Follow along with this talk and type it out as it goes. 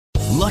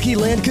Lucky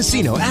Land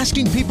Casino,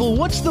 asking people,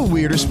 what's the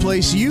weirdest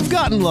place you've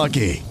gotten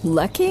lucky?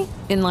 Lucky?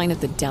 In line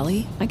at the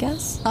deli, I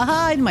guess?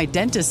 Aha, in my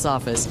dentist's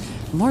office.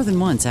 More than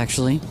once,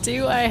 actually.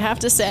 Do I have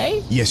to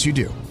say? Yes, you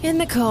do. In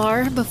the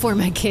car before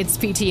my kids'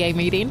 PTA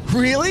meeting.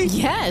 Really?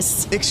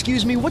 Yes.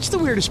 Excuse me, what's the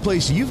weirdest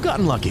place you've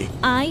gotten lucky?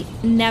 I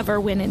never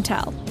win and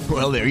tell.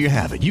 Well, there you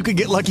have it. You can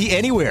get lucky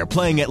anywhere,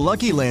 playing at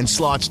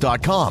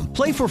LuckyLandSlots.com.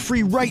 Play for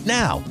free right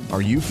now.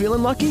 Are you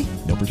feeling lucky?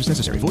 No purchase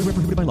necessary. Void where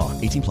prohibited by law.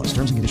 18 plus.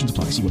 Terms and conditions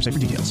apply. See website for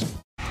details.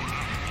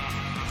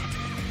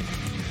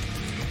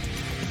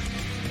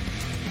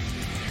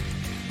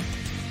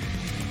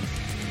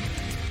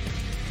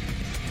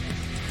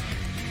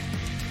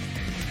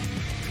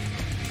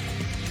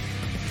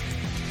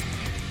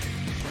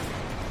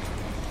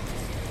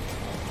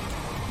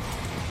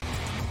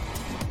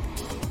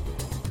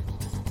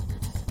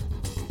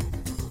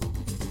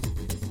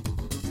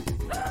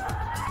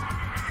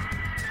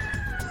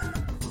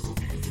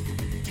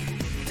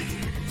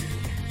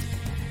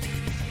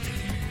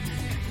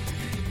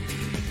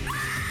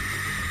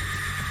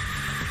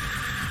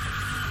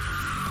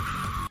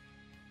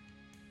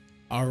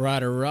 All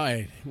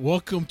right.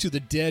 Welcome to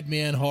the Dead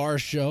Man Horror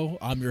Show.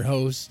 I'm your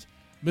host,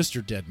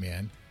 Mr.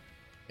 Deadman.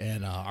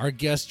 And our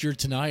guest here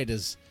tonight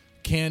is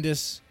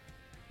Candace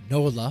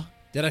Nola.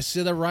 Did I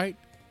say that right?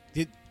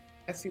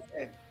 Yes, you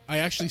did. I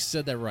actually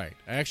said that right.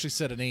 I actually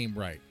said a name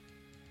right.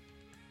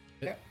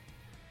 Yep.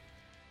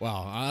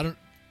 Wow, you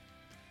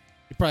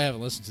probably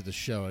haven't listened to the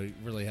show. It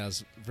really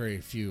has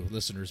very few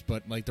listeners.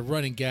 But like the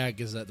running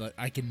gag is that like,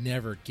 I can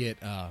never get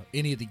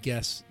any of the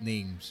guest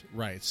names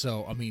right.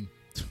 So, I mean...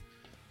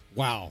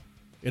 Wow.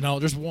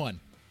 There's one.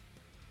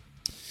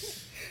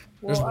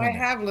 I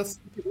have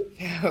listened to the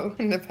show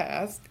in the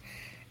past,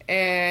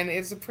 and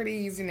it's a pretty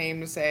easy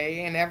name to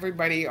say, and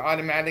everybody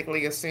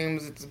automatically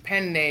assumes it's a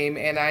pen name,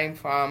 and I'm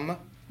from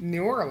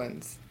New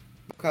Orleans,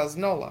 because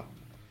Nola.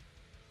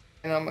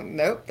 And I'm like,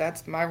 nope,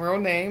 that's my real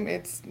name.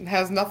 It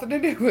has nothing to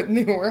do with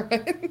New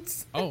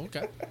Orleans. Oh,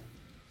 okay.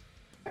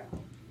 Well,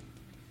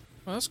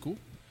 that's cool.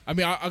 I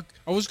mean, I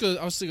was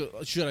thinking,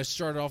 should I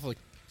start off like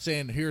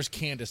saying, here's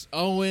Candace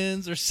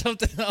Owens or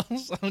something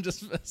else? I'm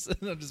just messing.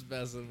 No.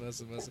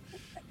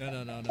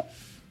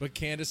 But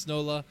Candace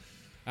Nola,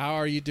 how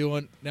are you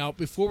doing? Now,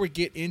 before we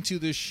get into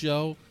this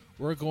show,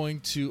 we're going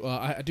to,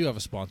 I do have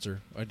a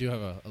sponsor. I do have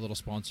a little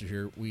sponsor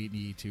here we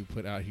need to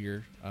put out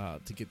here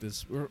to get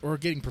this. We're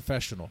getting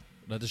professional.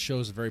 Now, this show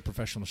is a very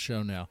professional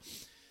show now.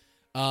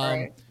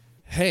 Right.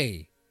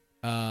 Hey,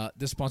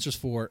 this sponsor's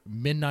for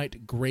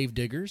Midnight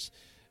Gravediggers.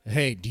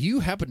 Hey, do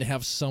you happen to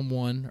have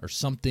someone or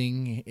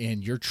something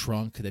in your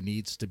trunk that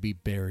needs to be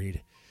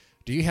buried?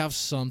 Do you have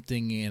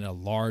something in a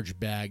large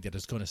bag that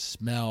is going to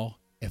smell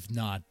if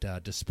not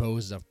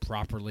disposed of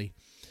properly?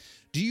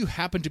 Do you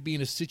happen to be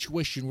in a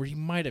situation where you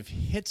might have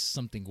hit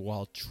something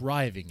while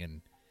driving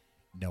and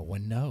no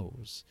one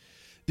knows?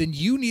 Then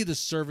you need the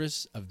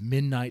service of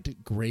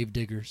Midnight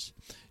Gravediggers.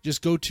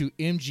 Just go to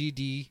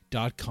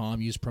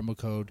mgd.com, use promo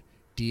code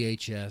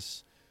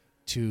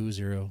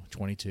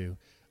DHS2022.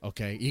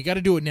 Okay, you got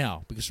to do it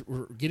now because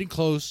we're getting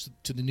close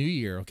to the new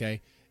year, okay?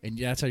 And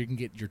that's how you can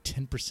get your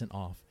 10%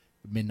 off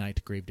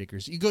Midnight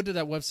Gravediggers. You go to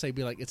that website,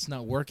 be like, it's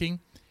not working.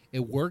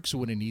 It works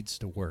when it needs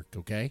to work,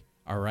 okay?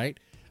 All right?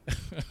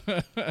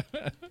 All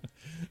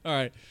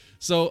right.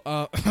 So,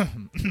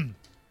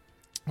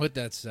 with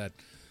that said,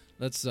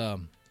 let's, now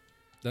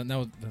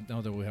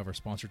that we have our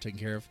sponsor taken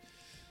care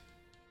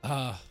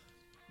of,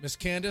 Miss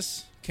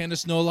Candace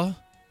Nola.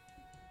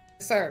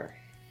 Sir.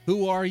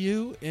 Who are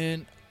you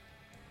and...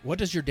 what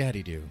does your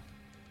daddy do?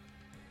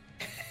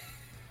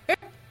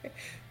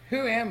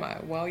 Who am I?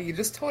 Well, you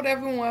just told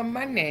everyone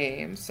my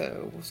name,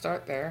 so we'll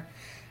start there.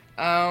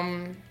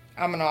 I'm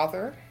an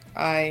author.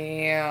 I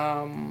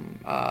am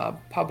a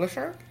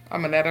publisher.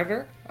 I'm an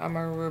editor. I'm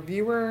a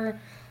reviewer.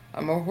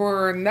 I'm a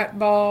horror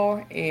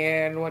nutball.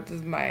 And what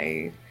does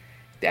my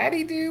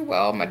daddy do?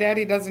 Well, my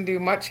daddy doesn't do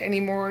much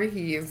anymore.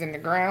 He is in the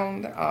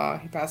ground.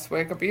 He passed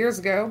away a couple years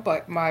ago,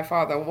 but my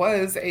father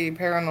was a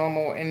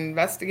paranormal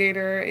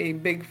investigator, a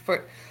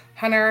Bigfoot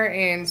hunter,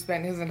 and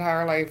spent his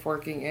entire life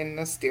working in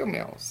the steel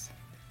mills.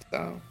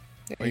 So,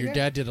 well, your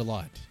dad did a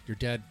lot. Your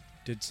dad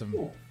did some.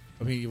 Cool.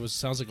 I mean, he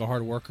sounds like a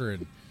hard worker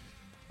and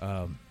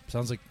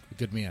sounds like a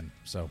good man.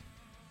 So,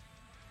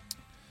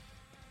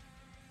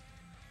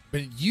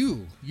 but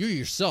you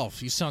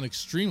yourself, you sound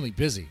extremely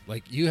busy.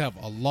 Like you have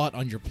a lot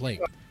on your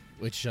plate,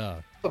 which,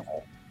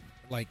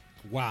 like,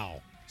 wow.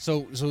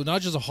 So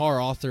not just a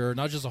horror author,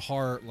 not just a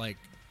horror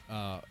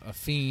a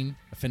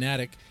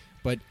fanatic,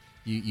 but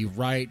you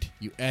write,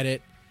 you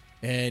edit,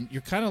 and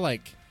you're kind of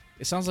like.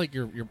 It sounds like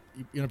you're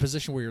in a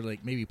position where you're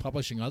like maybe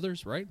publishing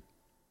others, right?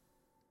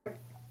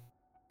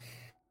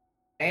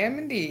 I am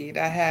indeed.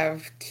 I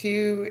have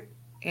 2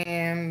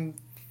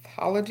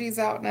 anthologies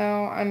out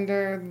now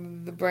under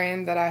the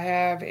brand that I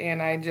have,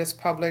 and I just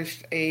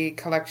published a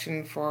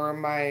collection for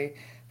my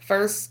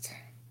first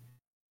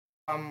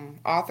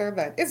author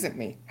that isn't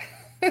me.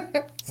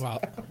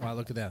 Wow!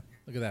 Look at that!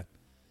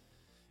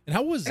 And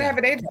how was that? I have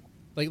an agent.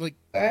 Like,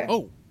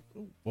 oh,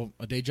 Well,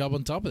 a day job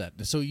on top of that.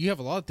 So you have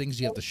a lot of things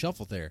you have to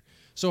shuffle there.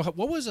 So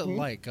what was it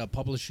like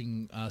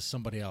publishing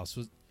somebody else?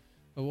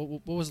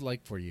 What was it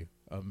like for you?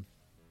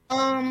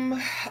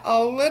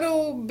 A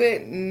little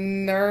bit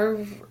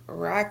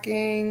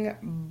nerve-wracking,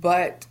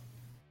 but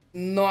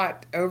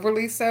not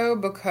overly so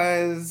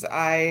because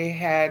I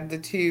had the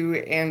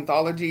two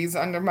anthologies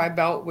under my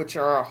belt, which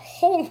are a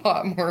whole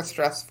lot more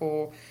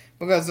stressful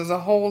because there's a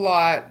whole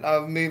lot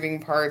of moving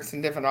parts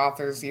and different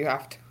authors you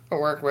have to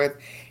work with.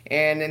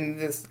 And in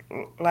this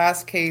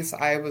last case,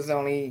 I was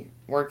only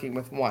working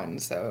with one,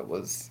 so it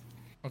was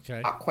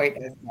Okay. not quite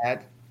as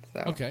bad.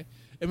 So. Okay.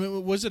 I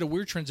mean, was it a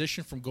weird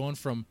transition from going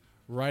from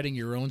writing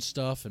your own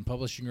stuff and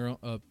publishing your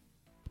own,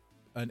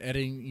 and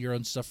editing your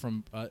own stuff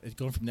from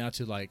going from now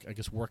to like I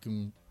guess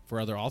working for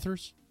other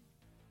authors?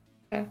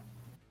 Yeah.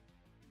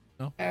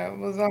 No. It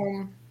was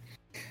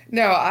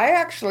no, I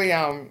actually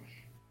I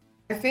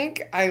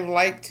think I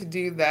like to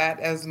do that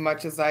as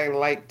much as I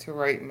like to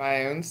write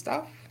my own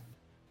stuff.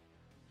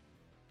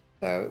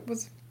 So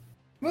it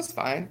was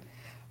fine.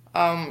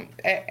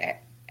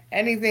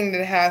 Anything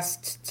that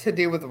has to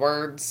do with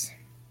words,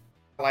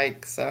 I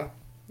like, so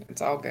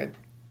it's all good.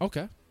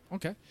 Okay.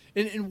 Okay.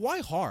 And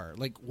why horror?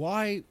 Like,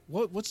 why?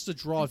 What's the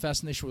draw and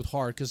fascination with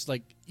horror? Because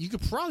like you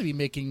could probably be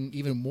making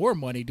even more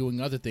money doing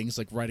other things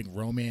like writing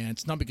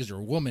romance. Not because you're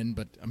a woman,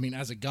 but I mean,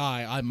 as a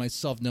guy, I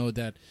myself know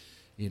that,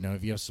 you know,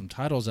 if you have some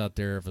titles out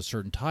there of a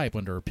certain type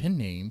under a pen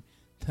name,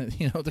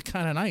 you know, they're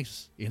kind of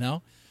nice. You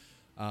know.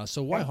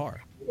 So why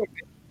horror?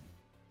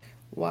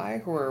 Why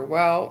horror?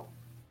 Well,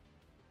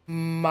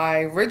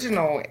 my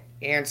original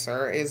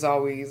answer is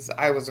always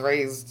I was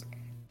raised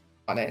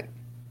on it.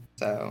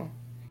 So,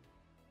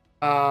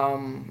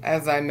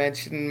 as I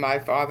mentioned, my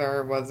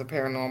father was a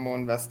paranormal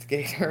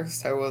investigator,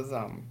 so was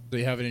So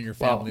you have it in your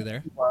family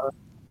there.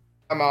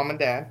 my mom and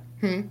dad.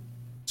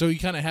 So you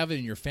kind of have it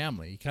in your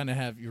family.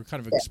 You're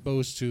kind of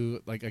exposed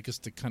to like I guess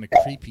the kind of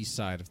creepy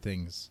side of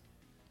things.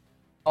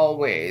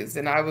 Always.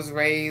 And I was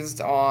raised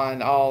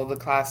on all the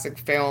classic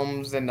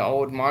films and the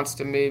old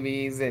monster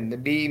movies and the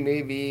B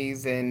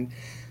movies. And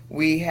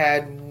we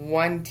had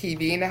one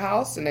TV in the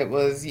house, and it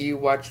was you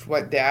watched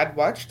what dad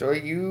watched, or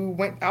you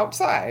went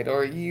outside,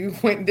 or you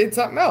went and did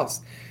something else.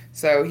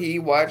 So he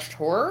watched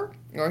horror,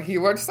 or he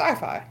watched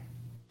sci-fi.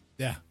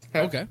 Yeah.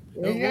 Okay.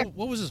 Yeah.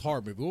 What was his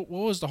horror movie? What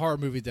was the horror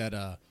movie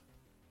that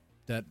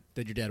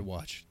your dad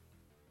watched?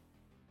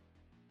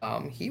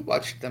 He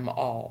watched them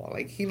all.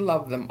 Like he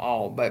loved them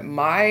all. But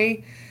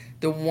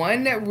the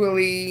one that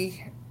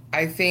really,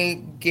 I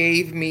think,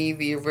 gave me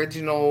the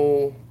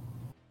original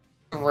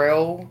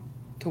thrill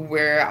to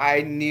where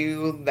I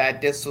knew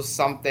that this was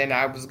something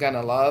I was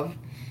gonna love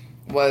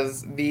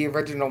was the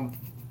original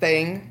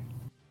Thing.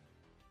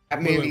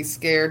 That movie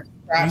scared the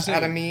crap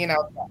out of me, and I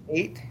was about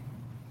 8.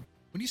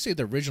 When you say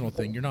the original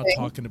Thing, you're not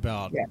talking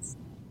about. Yes.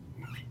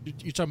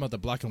 You're talking about the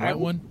black and white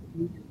one.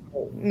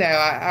 No,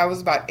 I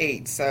was about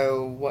 8,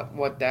 so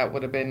what that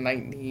would have been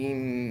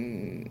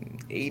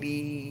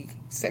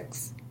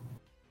 1986,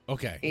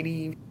 Okay.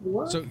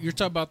 84. So you're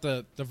talking about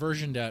the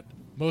version that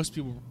most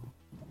people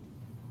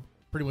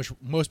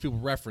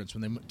reference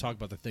when they talk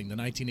about the Thing, the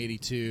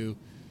 1982.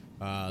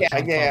 John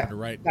Carpenter,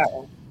 right? That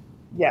one.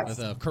 Yes.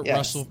 With Kurt yes.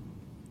 Russell.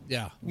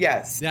 Yeah.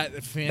 Yes.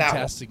 That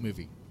fantastic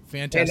movie.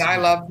 Fantastic. And I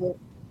movie. loved it,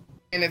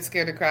 and it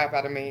scared the crap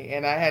out of me,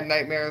 and I had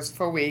nightmares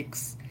for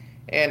weeks.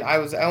 And I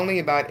was only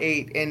about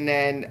 8, and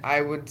then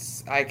I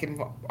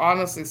can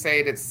honestly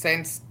say that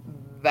since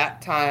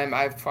that time,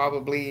 I've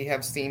probably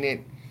have seen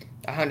it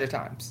 100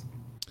 times.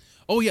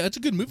 Oh yeah, it's a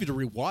good movie to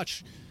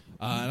rewatch.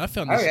 And I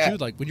found this too.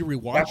 Like when you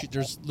rewatch it,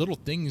 there's little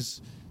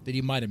things that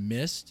you might have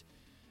missed.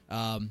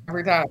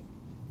 Every time.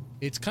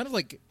 It's kind of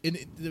like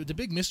the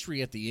big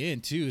mystery at the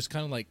end too is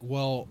kind of like,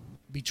 well,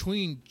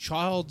 between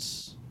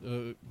Childs,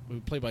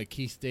 played by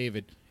Keith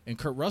David, and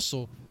Kurt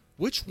Russell,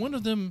 which one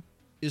of them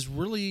is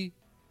really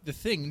the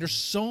Thing? And there's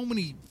so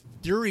many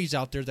theories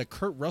out there that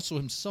Kurt Russell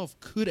himself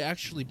could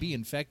actually be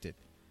infected.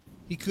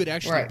 He could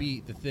actually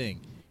be the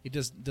Thing. He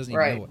doesn't even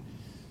know it.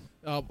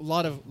 A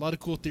lot of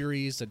cool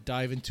theories that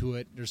dive into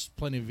it. There's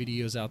plenty of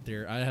videos out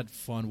there. I had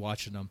fun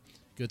watching them.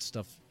 Good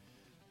stuff.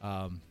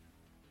 Good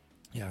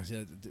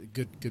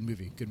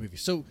movie.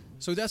 So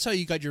that's how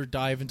you got your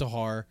dive into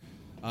horror.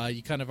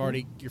 You kind of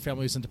already, your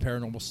family is into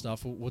paranormal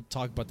stuff. We'll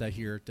talk about that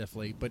here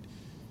definitely. But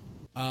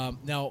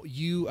now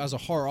you, as a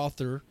horror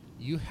author,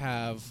 you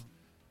have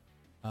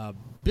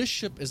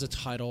Bishop is a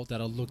title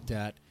that I looked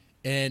at,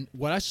 and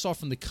what I saw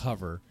from the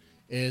cover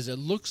is it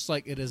looks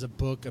like it is a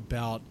book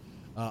about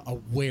a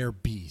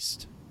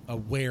werebeast, a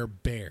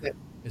werebear.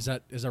 Is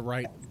that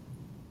right?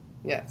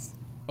 Yes.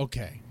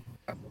 Okay.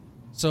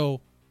 So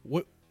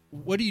what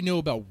do you know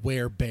about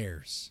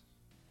werebears?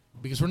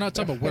 Because we're not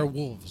talking about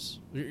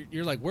werewolves.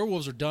 You're like,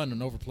 werewolves are done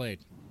and overplayed.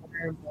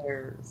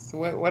 Werebears.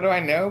 What do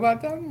I know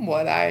about them?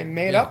 What I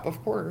made up,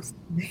 of course.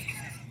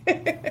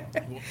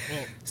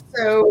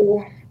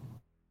 So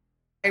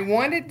I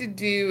wanted to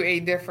do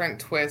a different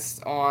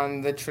twist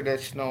on the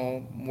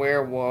traditional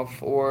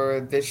werewolf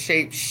or the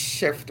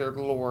shapeshifter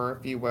lore,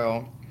 if you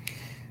will.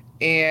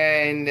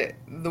 And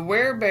the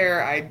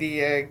werebear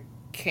idea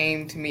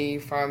came to me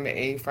from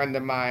a friend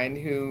of mine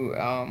who,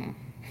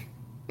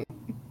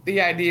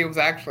 the idea was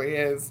actually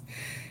his.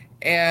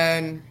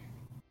 And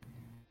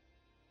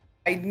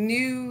I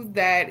knew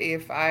that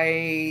if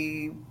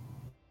I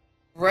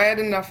read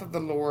enough of the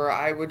lore,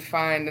 I would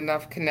find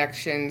enough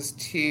connections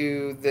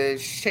to the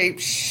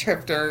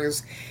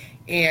shapeshifters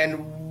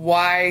and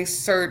why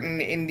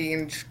certain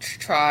Indian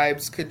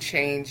tribes could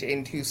change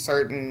into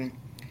certain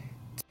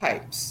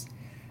types.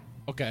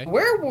 Okay.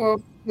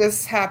 Werewolf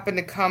just happened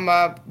to come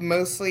up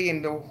mostly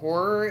in the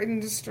horror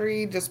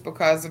industry just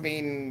because, I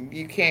mean,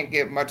 you can't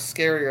get much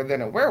scarier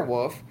than a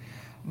werewolf.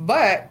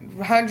 But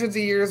hundreds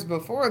of years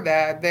before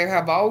that, there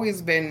have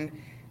always been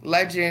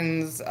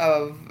legends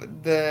of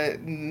the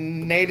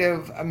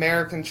Native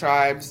American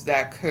tribes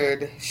that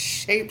could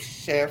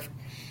shapeshift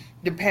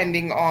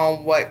depending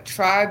on what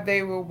tribe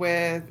they were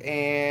with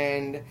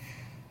and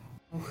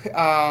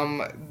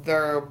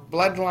their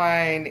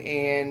bloodline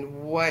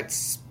and what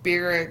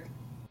spirit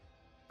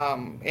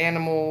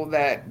animal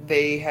that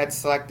they had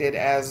selected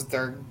as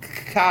their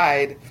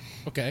guide.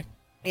 Okay.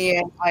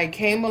 And I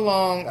came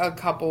along a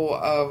couple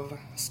of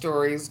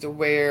stories to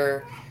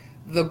where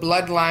the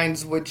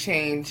bloodlines would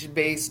change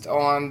based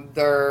on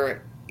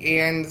their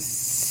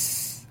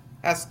ancestors,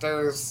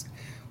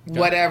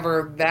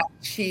 whatever that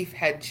chief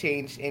had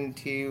changed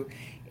into.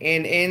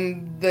 And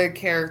in the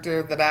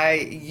character that I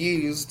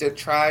used, the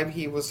tribe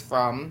he was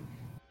from,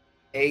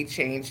 they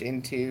changed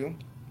into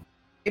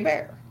a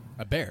bear.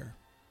 A bear.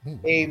 Ooh.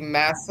 A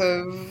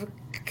massive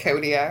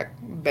Kodiak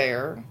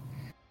bear.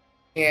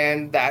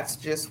 And that's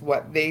just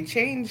what they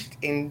changed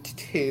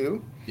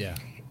into. Yeah.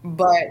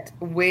 But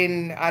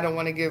when, I don't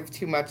want to give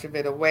too much of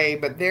it away,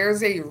 but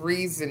there's a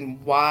reason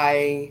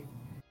why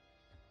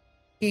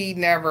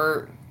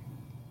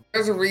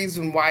there's a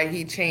reason why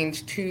he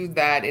changed to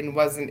that and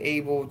wasn't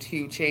able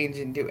to change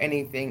into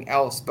anything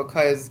else.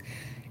 Because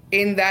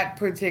in that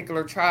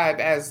particular tribe,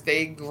 as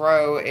they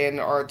grow and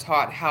are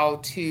taught how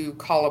to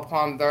call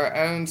upon their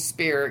own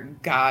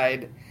spirit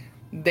guide,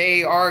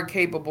 they are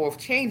capable of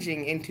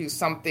changing into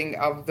something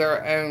of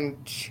their own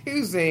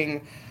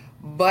choosing,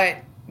 but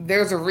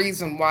there's a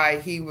reason why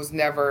he was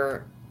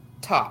never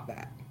taught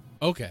that.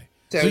 Okay.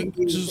 So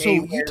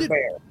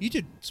you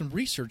did some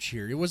research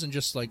here. It wasn't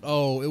just like,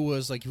 oh, it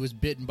was like he was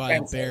bitten by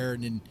a bear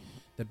and then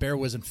the bear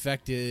was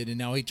infected and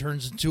now he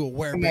turns into a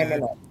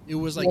werebear. No. It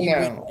was like he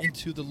went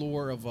into the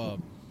lore of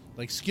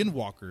like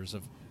skinwalkers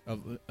of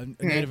a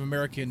Native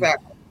American.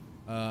 Exactly.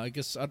 I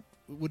guess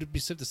would it be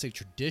safe to say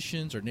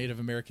traditions or Native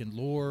American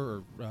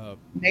lore or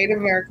Native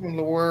American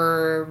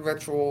lore,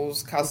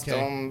 rituals,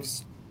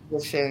 customs,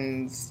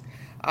 traditions.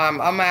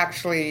 I'm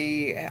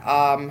actually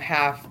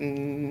half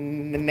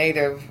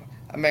Native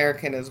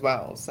American as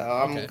well, so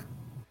I'm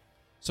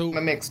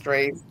a mixed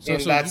race,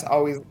 and that's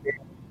always been.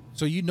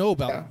 So you know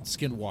about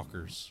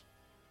skinwalkers?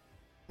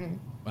 Mm-hmm.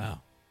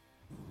 Wow.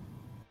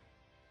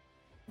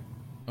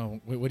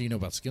 Oh, what do you know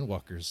about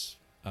skinwalkers,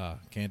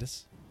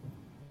 Candace?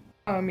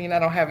 I mean, I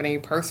don't have any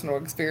personal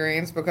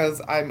experience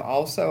because I'm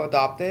also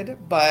adopted,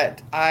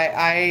 but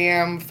I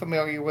am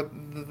familiar with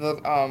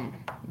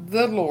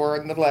the lore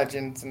and the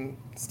legends and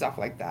stuff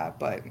like that,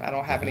 but I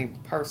don't have any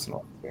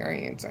personal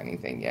experience or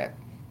anything yet.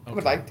 I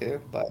would like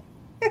to, but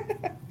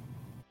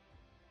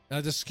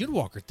the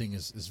skinwalker thing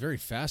is very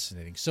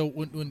fascinating. So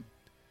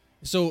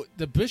so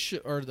the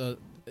bishop or the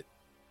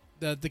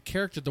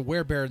character, the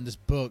werebear in this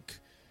book,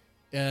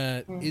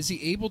 is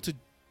he able to?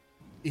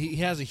 He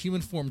has a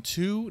human form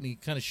too, and he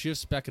kind of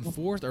shifts back and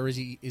forth, or is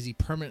he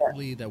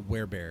permanently that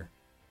werebear?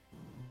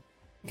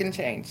 He can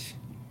change.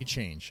 He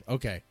change.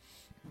 Okay.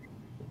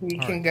 He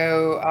can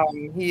go.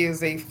 He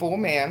is a full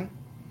man,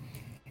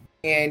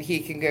 and he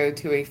can go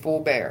to a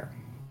full bear.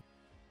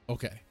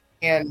 Okay.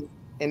 And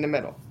in the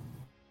middle.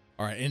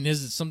 All right. And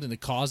is it something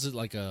that causes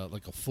like a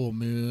full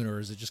moon, or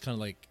is it just kind of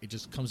like it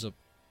just comes up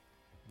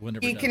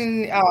whenever?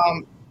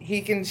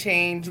 He can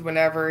change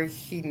whenever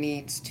he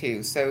needs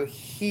to. So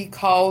he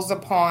calls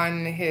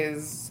upon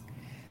his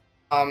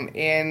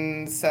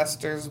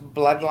ancestors'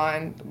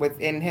 bloodline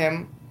within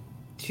him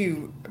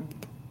to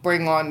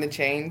bring on the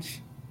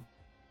change.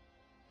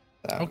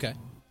 So.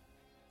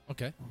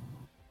 Okay.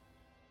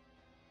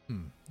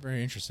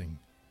 Very interesting.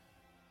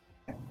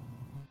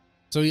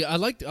 So yeah, I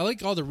like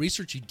all the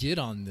research you did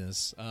on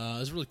this.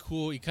 It's really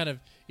cool. You kind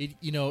of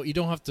you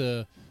don't have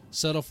to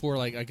settle for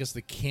like I guess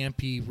the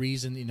campy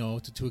reason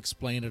to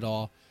explain it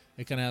all.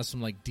 It kind of has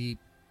some like deep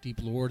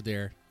lore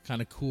there.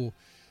 Kind of cool.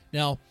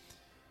 Now,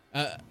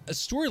 a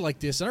story like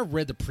this, and I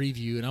read the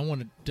preview, and I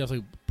want to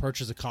definitely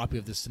purchase a copy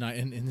of this tonight.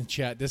 And in the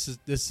chat, this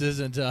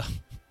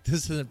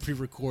isn't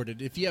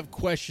pre-recorded. If you have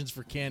questions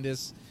for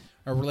Candace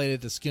or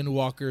related to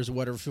skinwalkers or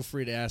whatever, feel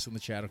free to ask in the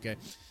chat. Okay.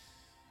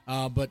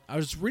 But I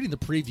was reading the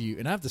preview,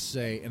 and I have to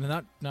say, and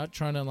I'm not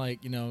trying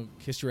to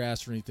kiss your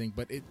ass or anything,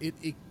 but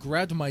it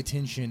grabbed my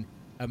attention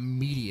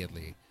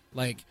immediately.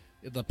 Like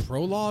the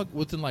prologue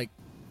within like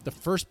the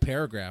first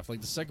paragraph,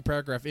 like the second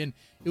paragraph in,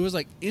 it was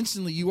like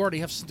instantly you already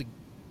have something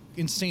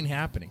insane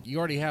happening. You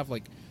already have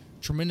like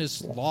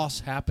tremendous loss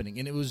happening,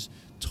 and it was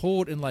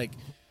told in like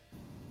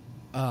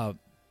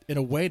in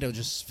a way that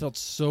just felt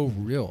so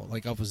real.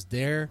 Like I was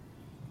there,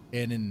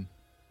 and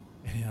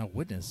I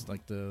witnessed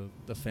like the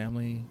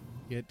family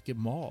get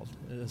mauled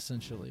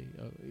essentially.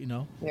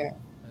 Yeah.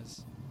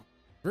 That's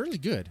really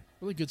good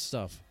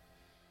stuff.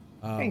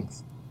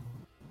 Thanks.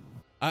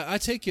 I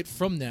take it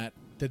from that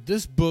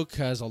this book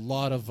has a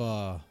lot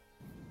of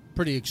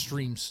pretty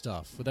extreme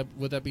stuff.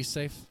 Would that be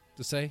safe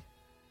to say?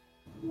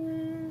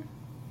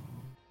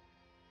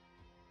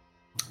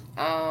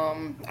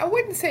 I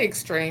wouldn't say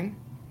extreme.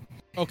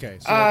 Okay,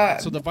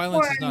 so the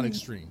violence is not one-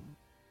 extreme.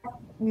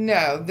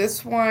 No,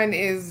 this one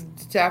is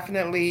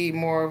definitely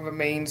more of a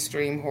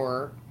mainstream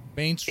horror.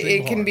 Mainstream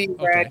It can horror. be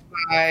read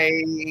by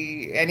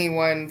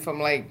anyone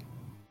from like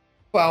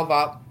 12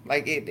 up.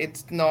 Like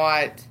it's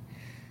not.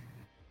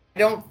 I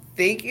don't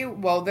think it.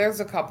 Well,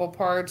 there's a couple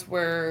parts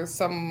where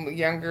some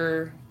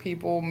younger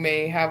people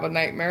may have a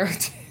nightmare,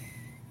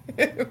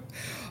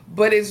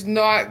 but it's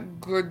not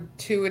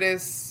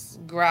gratuitous,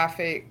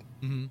 graphic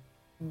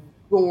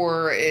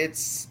gore.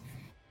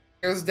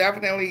 There's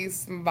definitely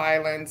some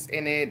violence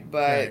in it, but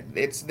Right.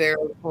 it's there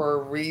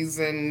for a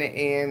reason,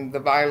 and the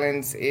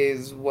violence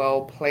is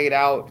well played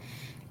out.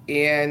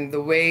 And the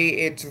way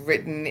it's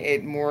written,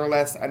 it more or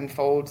less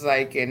unfolds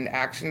like an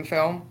action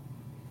film.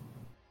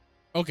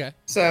 Okay.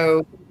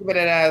 So think of it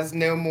as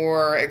no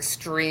more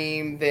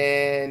extreme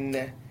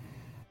than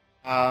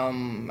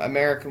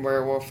American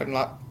Werewolf in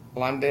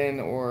London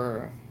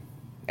or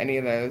any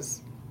of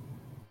those.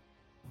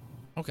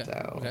 Okay.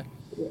 So Okay.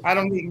 I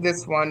don't think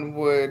this one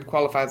would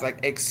qualify as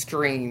like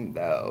extreme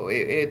though.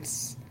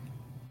 It's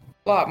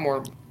a lot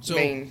more So-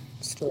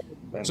 mainstream.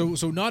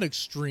 So not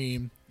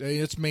extreme.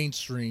 It's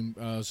mainstream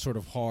sort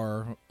of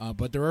horror,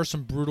 but there are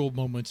some brutal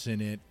moments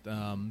in it.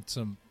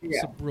 Some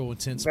real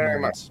intense very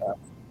moments. much so.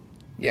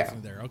 Yeah.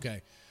 Definitely there.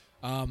 Okay.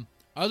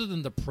 Other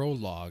than the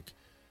prologue,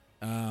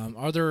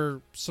 are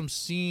there some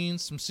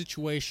scenes, some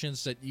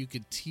situations that you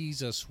could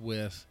tease us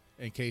with,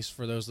 in case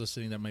for those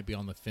listening that might be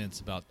on the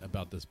fence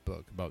about this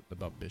book,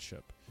 about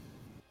Bishop?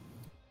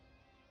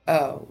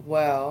 Oh,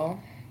 well.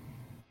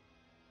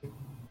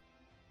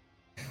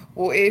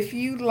 Well, if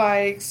you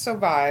like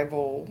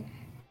survival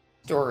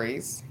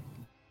stories,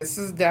 this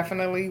is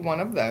definitely one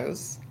of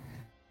those.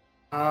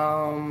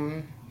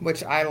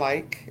 Which I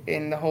like,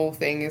 and the whole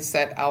thing is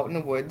set out in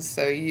the woods,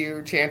 so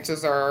your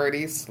chances are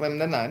already slim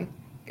to none.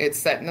 It's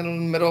set in the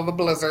middle of a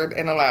blizzard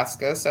in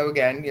Alaska, so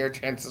again, your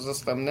chances are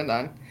slim to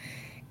none.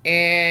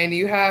 And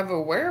you have a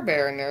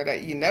werebear in there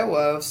that you know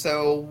of,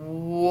 so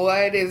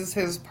what is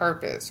his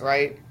purpose,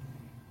 right?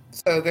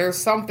 So there's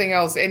something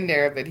else in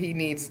there that he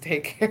needs to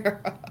take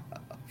care of.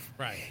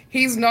 Right.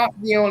 He's not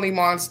the only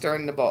monster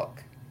in the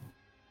book.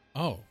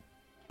 Oh.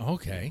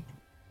 Okay.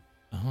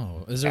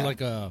 Oh, is there Yeah.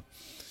 like a?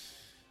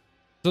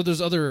 So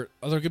there's other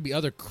could be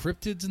other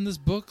cryptids in this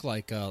book,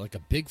 like a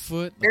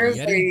Bigfoot, like There's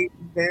a Yeti?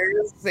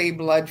 there's a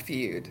blood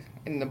feud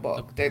in the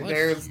book. A There, blood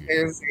there's feud.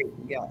 there's a,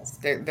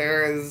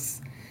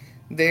 yes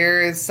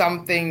there is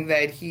something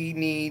that he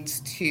needs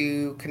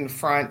to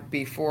confront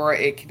before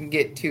it can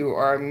get to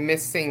our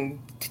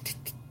missing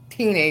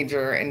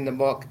teenager in the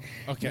book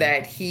Okay.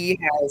 that he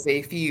has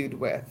a feud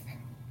with.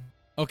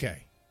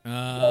 Okay.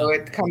 So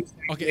it comes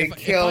to okay,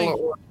 kill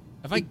or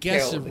If I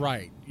guess it killed.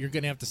 right, you're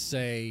gonna have to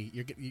say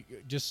you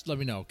just let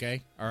me know,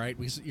 okay? All right,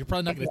 you're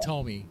probably not gonna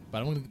tell me, but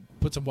I'm gonna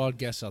put some wild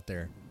guess out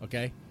there,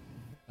 okay?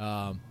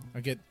 I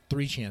get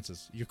 3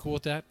 chances. You're cool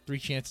with that? 3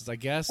 chances, I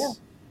guess. Yeah.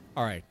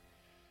 All right.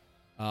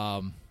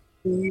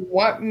 You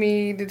want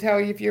me to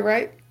tell you if you're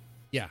right?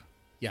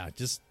 Yeah.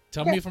 Just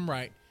tell me if I'm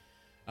right.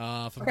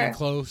 If I'm getting Okay.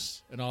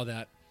 close and all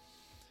that.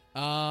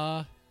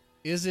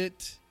 Is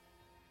it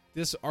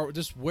this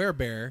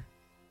werebear?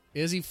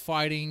 Is he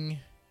fighting?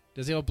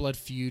 Does he have a blood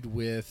feud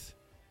with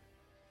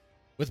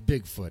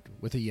Bigfoot,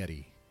 with a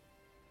Yeti?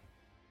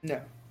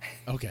 No.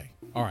 Okay.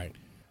 All right.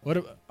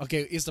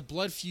 Okay, is the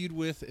blood feud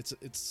with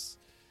it's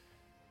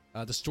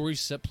the story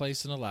set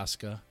place in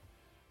Alaska.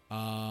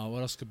 What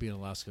else could be in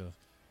Alaska?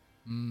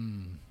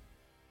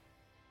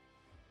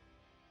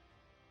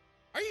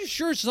 Are you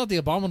sure it's not the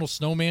Abominable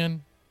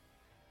Snowman?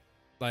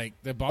 Like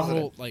the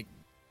abominable like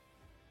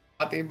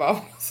Not the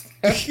bubbles.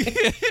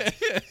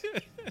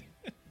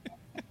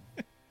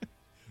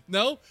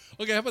 No?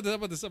 Okay, how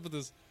about this?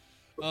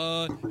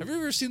 Have you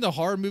ever seen the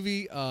horror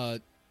movie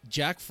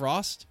Jack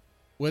Frost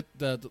with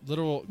the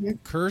little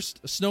cursed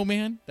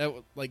snowman that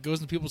like goes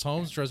into people's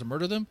homes and tries to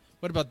murder them?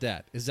 What about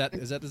that? Is that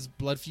this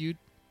blood feud?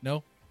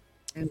 No?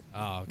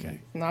 Oh,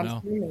 okay. Not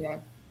No. seen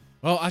that.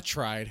 Well, I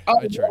tried. Oh,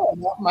 I tried. yeah,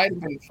 that might have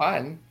been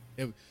fun.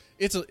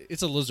 It's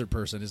a lizard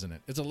person, isn't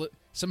it?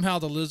 Somehow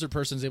the lizard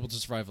person is able to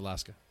survive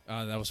Alaska.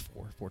 That was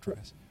four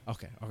tries.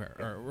 Okay. All right,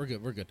 we're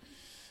good.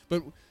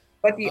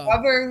 But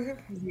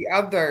The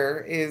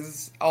other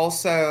is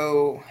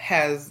also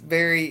has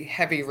very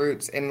heavy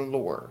roots in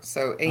lore.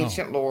 So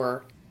ancient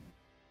lore.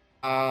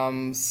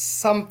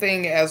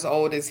 Something as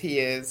old as he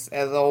is,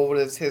 as old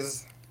as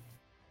his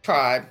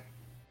tribe,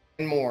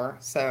 and more.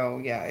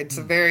 So yeah, it's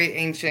a very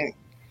ancient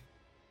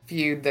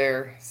feud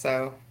there.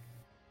 So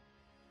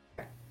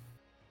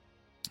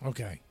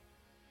Okay.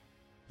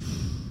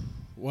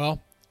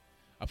 Well,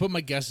 I put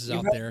my guesses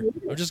out there.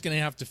 I'm just going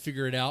to have to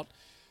figure it out.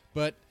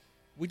 But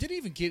we didn't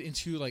even get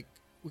into, like,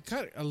 we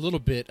got a little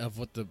bit of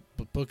what the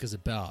book is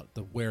about,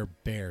 the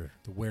were-bear,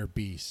 the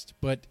were-beast.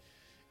 But,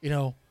 you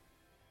know,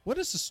 what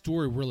is the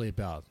story really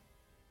about,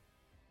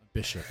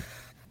 Bishop?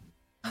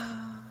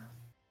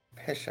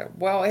 Bishop.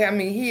 Well, I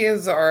mean, he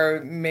is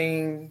our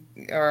main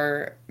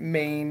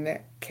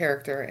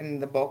character in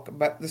the book,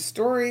 but the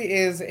story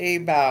is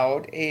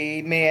about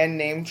a man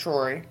named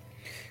Troy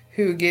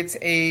who gets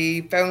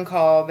a phone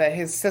call that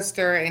his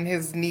sister and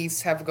his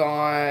niece have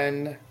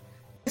gone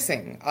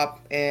missing up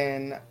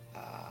in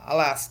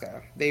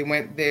Alaska. They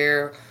went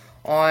there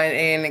on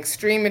an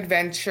extreme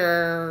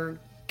adventure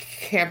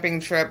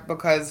camping trip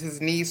because his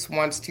niece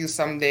wants to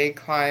someday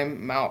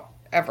climb Mount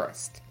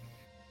Everest.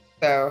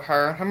 So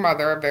her and her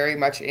mother are very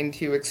much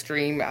into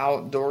extreme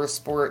outdoor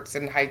sports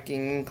and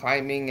hiking,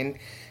 climbing, and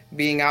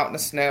being out in the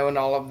snow and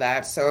all of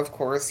that. So, of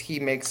course, he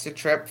makes the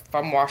trip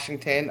from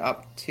Washington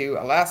up to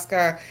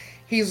Alaska.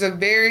 He's a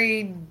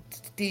very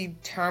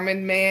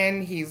determined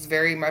man. He's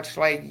very much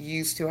like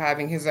used to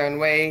having his own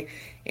way.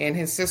 And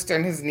his sister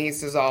and his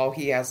niece is all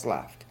he has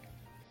left.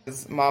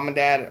 His mom and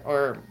dad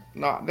are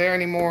not there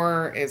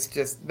anymore. It's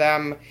just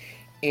them.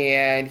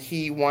 And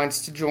he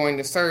wants to join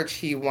the search.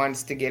 He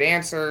wants to get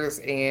answers.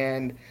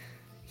 And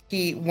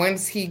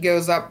once he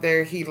goes up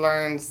there, he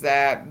learns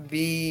that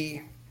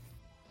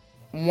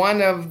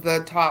one of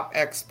the top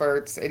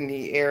experts in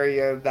the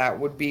area that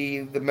would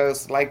be the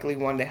most likely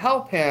one to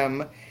help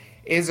him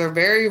is a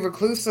very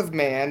reclusive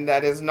man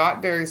that is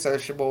not very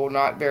sociable,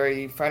 not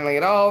very friendly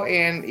at all.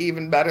 And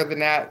even better than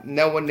that,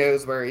 no one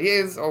knows where he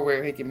is or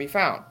where he can be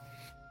found.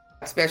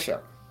 That's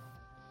Bishop.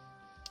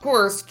 Of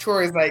course,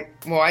 Troy's like,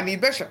 well, I need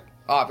Bishop.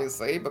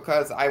 Obviously,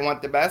 because I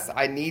want the best.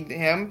 I need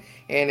him.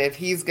 And if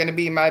he's going to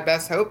be my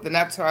best hope, then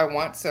that's who I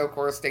want. So, of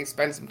course, they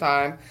spend some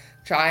time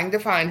trying to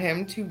find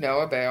him to no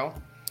avail.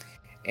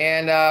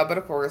 And, but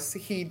of course,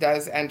 he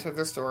does enter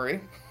the story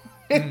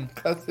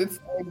because it's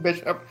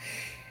Bishop.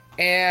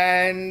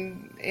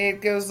 And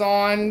it goes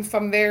on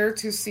from there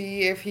to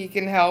see if he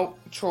can help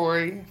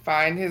Troy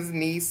find his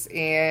niece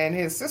and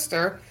his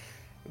sister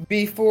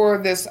before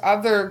this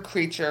other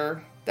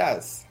creature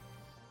does.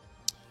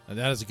 And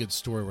that is a good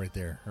story right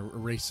there. A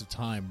race of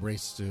time,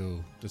 race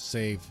to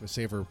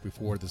save her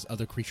before this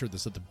other creature,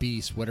 this other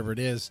beast, whatever it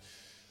is,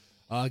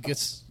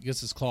 gets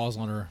his claws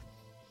on her,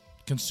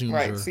 consumes her.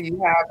 Right. So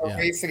you have a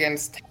race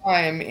against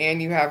time,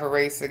 and you have a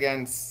race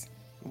against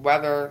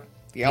weather,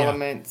 the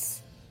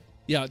elements.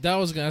 Yeah, that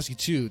was going to ask you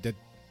too. That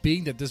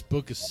being that this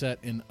book is set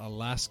in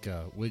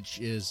Alaska, which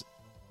is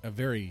a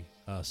very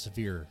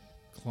severe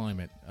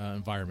climate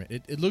environment,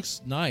 it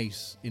looks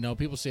nice. You know,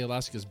 people say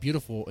Alaska is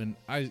beautiful, and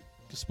I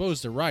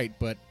suppose they're right,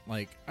 but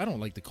like I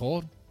don't like the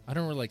cold. I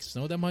don't really like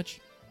snow that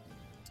much.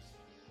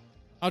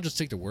 I'll just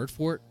take the word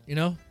for it, you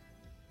know?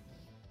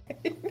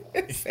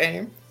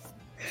 Same.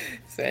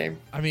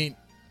 I mean,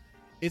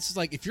 it's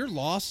like if you're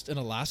lost in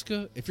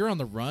Alaska, if you're on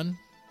the run,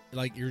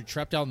 like you're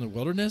trapped out in the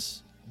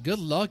wilderness, good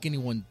luck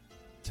anyone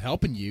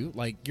helping you.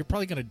 Like you're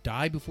probably going to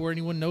die before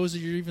anyone knows that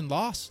you're even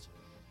lost,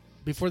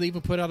 before they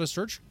even put out a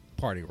search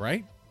party,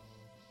 right?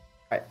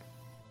 Right.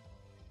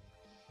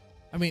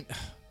 I mean,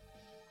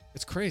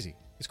 it's crazy.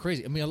 It's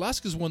crazy. I mean,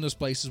 Alaska is one of those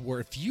places where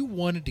if you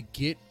wanted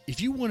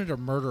to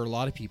murder a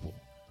lot of people,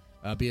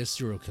 be a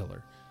serial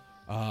killer,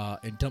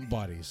 and dump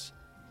bodies,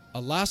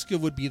 Alaska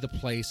would be the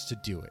place to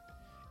do it.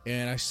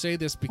 And I say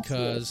this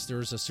because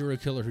there's a serial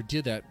killer who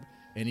did that,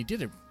 and he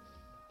did it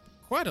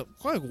quite a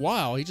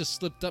while. He just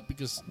slipped up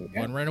because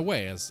one ran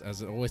away, as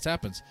it always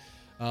happens.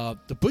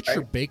 The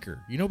Butcher Baker.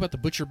 You know about the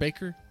Butcher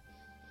Baker?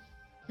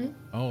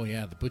 Oh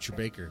yeah, the Butcher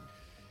Baker.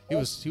 He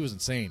was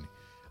insane.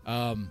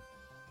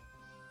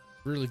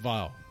 Really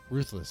vile,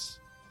 ruthless.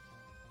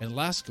 And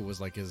Alaska was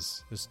like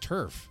his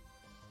turf.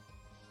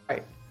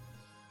 Right.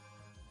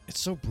 It's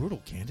so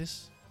brutal,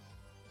 Candace.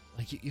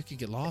 Like you can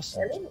get lost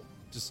and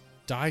just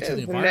die to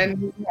the environment.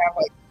 And then you have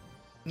like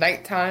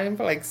nighttime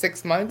for like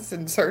 6 months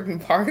in certain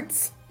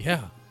parts.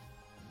 Yeah.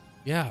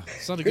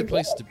 It's not a good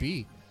place to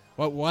be.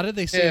 Why did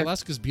they say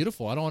Alaska's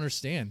beautiful? I don't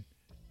understand.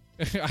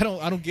 I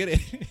don't get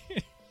it.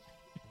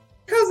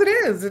 Because it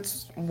is.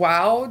 It's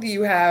wild.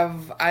 You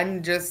have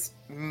just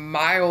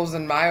miles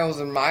and miles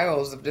and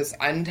miles of just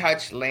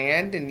untouched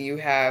land, and you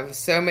have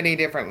so many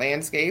different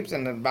landscapes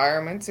and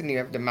environments, and you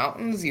have the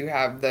mountains, you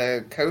have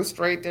the coast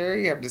right there,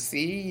 you have the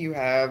sea, you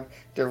have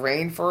the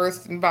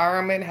rainforest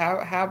environment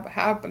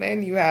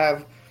happening, you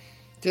have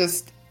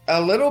just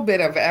a little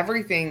bit of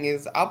everything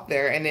is up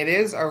there, and it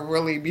is a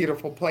really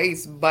beautiful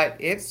place, but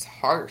it's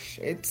harsh.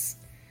 It's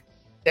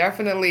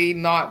definitely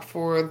not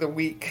for the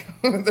weak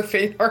or the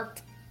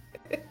faint-hearted.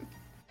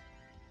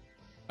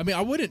 I mean,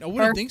 I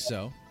wouldn't think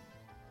so.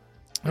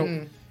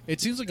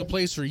 It seems like a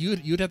place where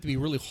you'd have to be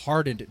really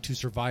hardened to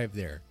survive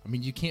there. I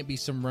mean, you can't be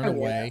some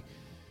runaway.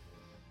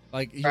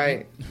 Like,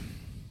 right.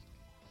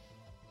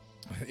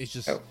 It's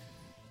just.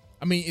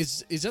 I mean,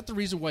 is that the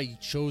reason why you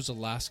chose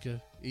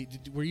Alaska?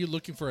 Were you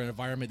looking for an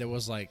environment that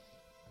was like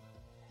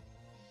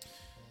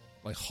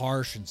like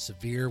harsh and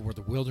severe, where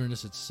the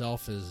wilderness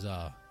itself is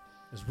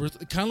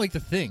kind of like The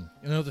Thing.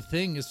 You know, The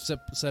Thing is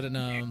set in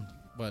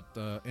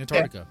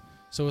Antarctica. Yeah.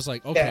 So it's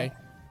like, okay,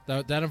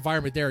 that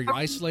environment there, you're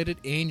isolated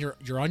and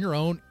you're on your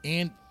own,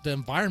 and the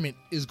environment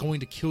is going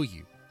to kill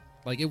you.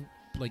 You're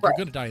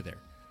going to die there.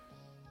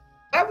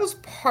 That was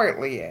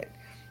partly it.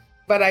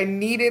 But I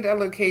needed a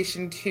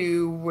location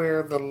too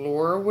where the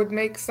lore would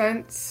make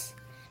sense.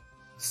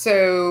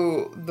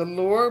 So the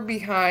lore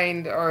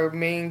behind our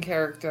main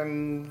character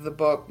in the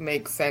book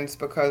makes sense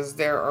because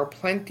there are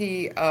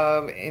plenty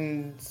of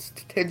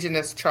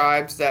indigenous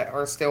tribes that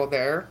are still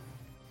there.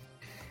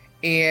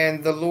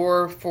 And the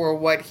lore for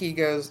what he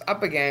goes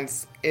up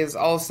against is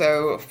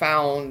also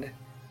found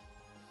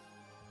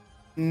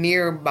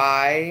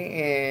nearby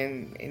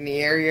in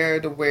the area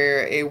to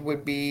where it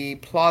would be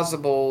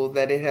plausible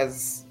that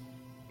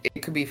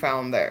it could be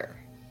found there.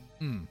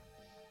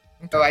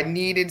 Okay. So I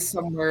needed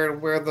somewhere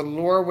where the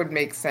lore would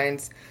make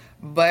sense,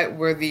 but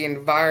where the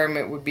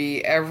environment would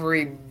be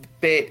every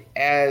bit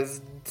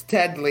as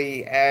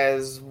deadly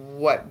as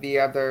what the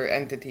other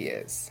entity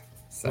is.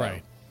 So.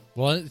 Right.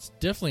 Well, it's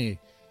definitely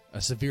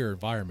a severe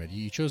environment.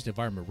 You chose the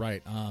environment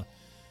right. Do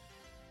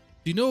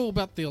you know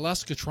about the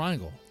Alaska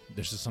Triangle?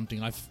 This is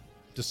something I've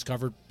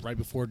discovered right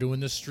before doing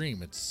this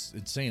stream. It's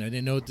insane. I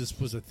didn't know this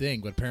was a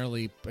thing, but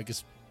apparently, I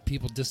guess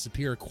people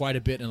disappear quite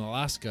a bit in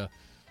Alaska.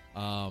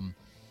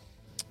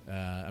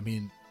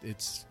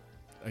 It's,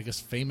 I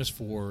guess,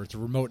 it's a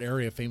remote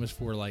area famous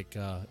for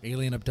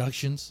alien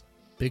abductions,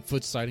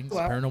 Bigfoot sightings,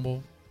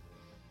 paranormal.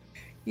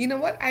 You know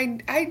what?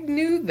 I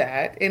knew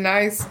that, and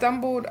I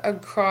stumbled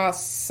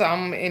across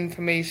some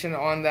information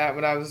on that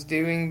when I was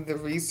doing the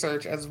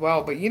research as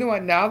well. But you know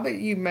what? Now that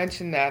you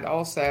mentioned that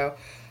also,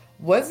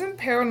 wasn't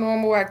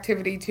Paranormal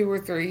Activity 2 or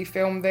 3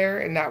 filmed there?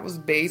 And that was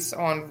based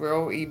on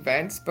real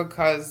events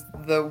because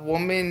the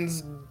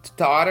woman's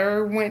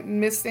daughter went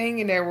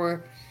missing, and there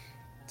were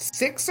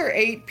 6 or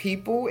 8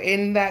 people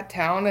in that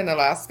town in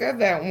Alaska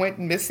that went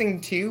missing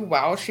too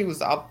while she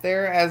was up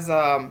there.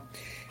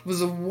 It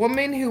was a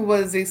woman who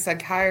was a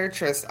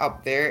psychiatrist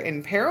up there,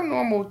 and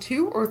Paranormal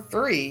 2 or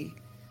 3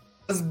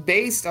 was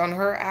based on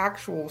her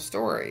actual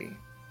story.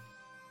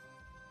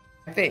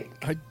 I think.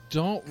 I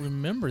don't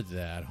remember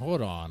that.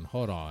 Hold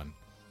on.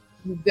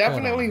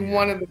 Definitely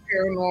one of the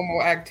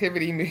Paranormal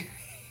Activity movies.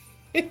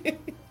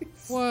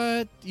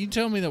 What? You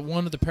tell me that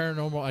one of the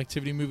Paranormal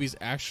Activity movies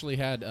actually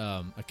had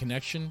a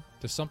connection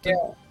to something?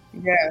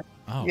 Yeah.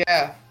 Oh.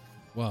 Yeah.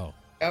 Whoa.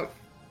 Yep.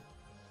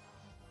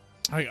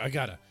 I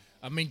gotta.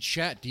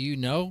 Chat, do you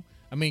know?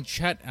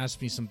 Chat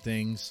asked me some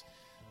things.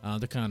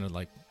 They kind of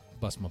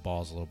bust my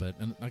balls a little bit,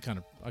 and I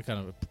kind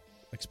of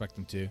expect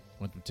them to,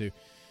 want them to.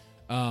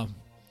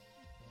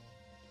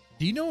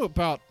 Do you know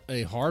about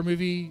a horror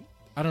movie?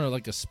 I don't know,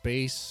 like a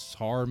space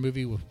horror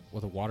movie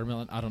with a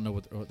watermelon. I don't know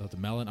what the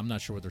melon. I'm not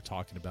sure what they're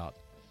talking about.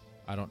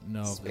 I don't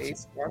know.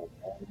 Space horror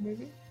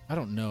movie? I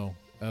don't know.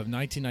 Of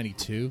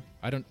 1992.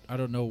 I don't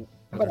know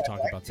what they're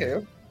talking about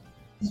there.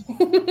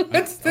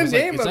 That's the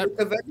name of it.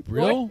 That's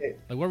real?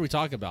 What are we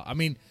talking about? I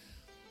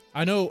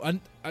know.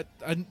 I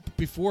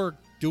before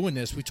doing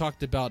this, we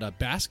talked about a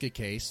Basket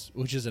Case,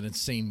 which is an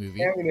insane movie.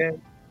 Yeah, we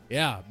did.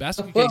 Yeah,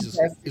 Basket Case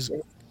is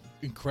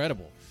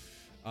incredible.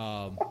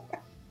 And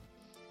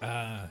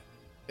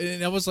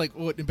that was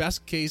in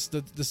Basket Case,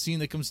 the scene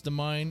that comes to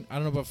mind. I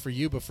don't know about for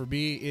you, but for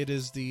me, it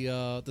is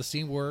the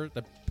scene where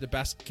the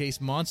Basket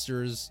Case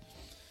monster is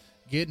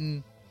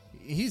getting.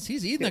 He's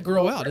eating that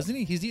girl out, isn't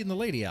he? He's eating the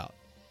lady out.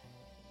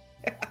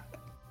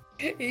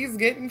 He's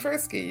getting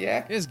frisky,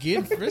 yeah. He's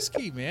getting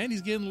frisky, man.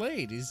 He's getting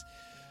laid.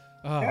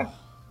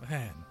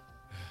 Man.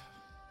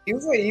 He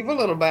was an evil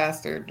little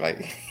bastard.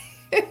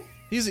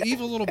 He's an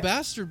evil little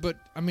bastard, but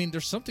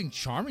there's something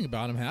charming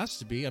about him. Has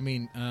to be.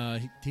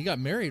 He got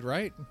married,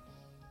 right?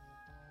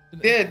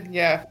 Did,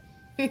 yeah.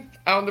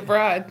 Found the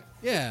bride.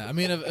 Yeah,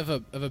 if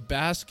a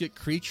basket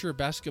creature, a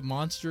basket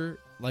monster,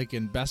 like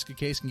in Basket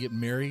Case, can get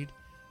married,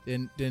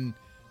 then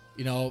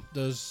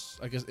those,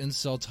 I guess,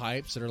 incel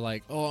types that are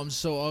like, oh, I'm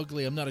so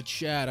ugly, I'm not a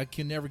Chad, I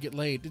can never get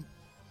laid.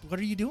 What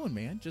are you doing,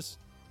 man? Just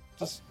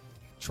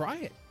try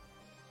it,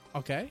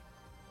 okay?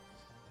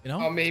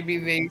 Well, maybe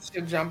they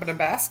should jump in a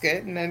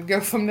basket and then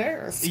go from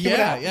there.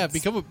 Yeah.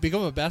 Become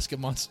a basket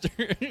monster.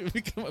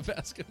 Become a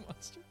basket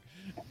monster.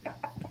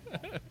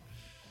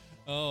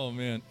 Oh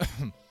man.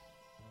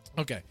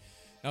 Okay,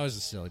 that was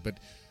just silly. But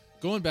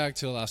going back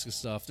to Alaska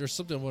stuff, there's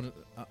something I want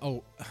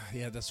to.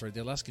 Yeah, that's right.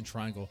 The Alaskan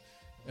Triangle.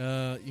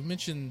 You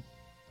mentioned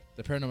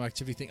the Paranormal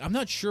Activity thing. I'm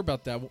not sure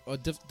about that.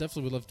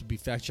 Definitely would love to be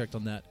fact checked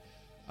on that.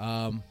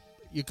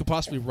 You could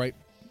possibly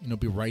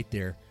be right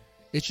there.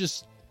 It's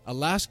just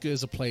Alaska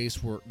is a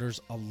place where there's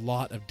a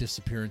lot of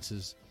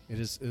disappearances. It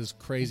is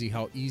crazy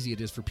how easy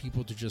it is for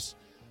people to just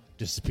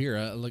disappear.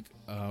 I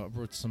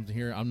wrote something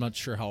here. I'm not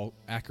sure how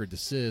accurate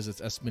this is.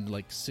 It's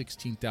estimated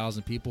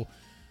 16,000 people,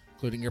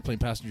 including airplane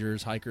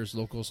passengers, hikers,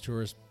 locals,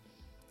 tourists,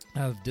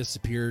 have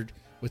disappeared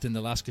within the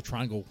Alaska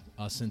Triangle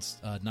since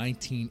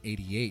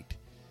 1988.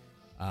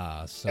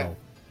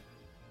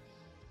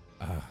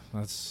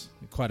 That's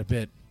quite a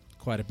bit.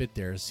 quite a bit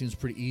there. It seems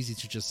pretty easy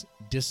to just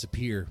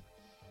disappear.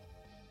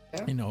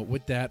 Yeah. You know,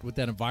 with that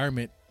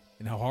environment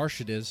and how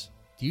harsh it is.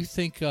 Do you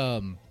think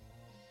I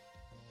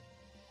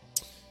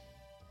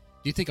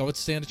would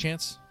stand a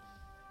chance?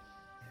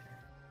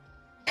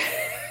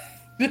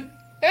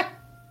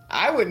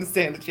 I wouldn't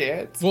stand a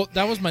chance. Well,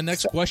 that was my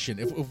next question.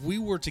 If we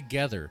were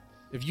together,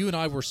 if you and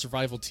I were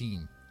survival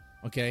team,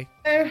 okay,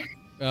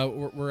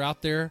 we're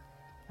out there,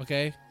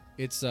 okay,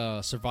 it's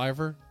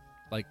Survivor,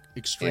 like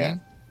extreme,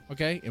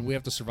 okay, and we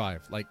have to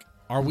survive. Like,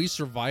 are we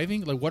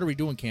surviving? Like, what are we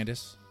doing,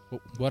 Candace?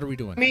 What are we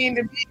doing? I mean,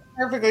 to be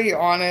perfectly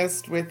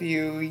honest with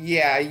you,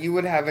 yeah, you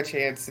would have a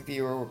chance if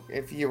you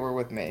were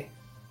with me.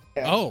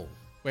 Yeah. Oh,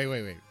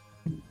 wait.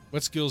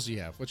 What skills do you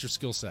have? What's your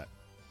skill set?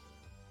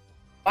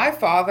 My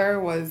father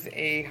was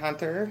a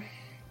hunter,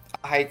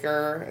 a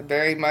hiker,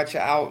 very much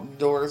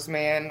outdoors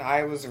man.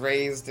 I was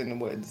raised in the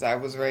woods. I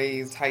was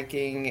raised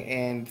hiking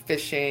and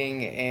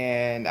fishing,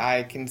 and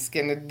I can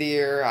skin a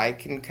deer, I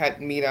can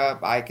cut meat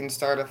up, I can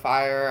start a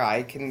fire,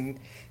 I can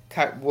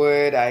cut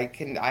wood,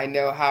 I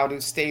know how to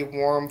stay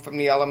warm from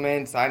the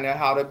elements, I know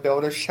how to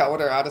build a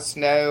shelter out of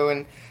snow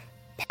and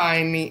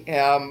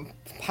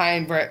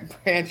pine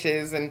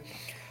branches, and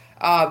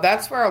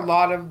that's where a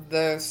lot of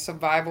the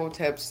survival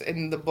tips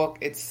in the book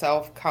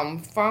itself come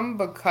from,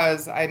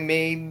 because I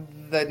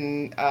made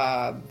the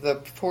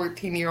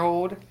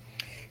 14-year-old.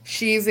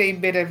 She's a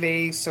bit of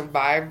a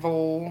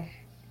survival,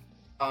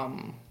 I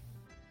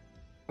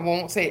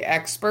won't say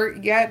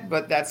expert yet,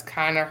 but that's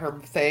kind of her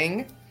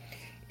thing.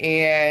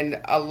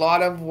 And a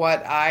lot of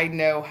what I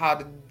know how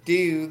to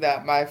do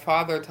that my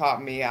father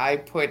taught me, I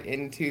put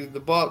into the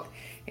book.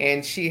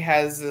 And she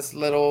has this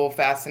little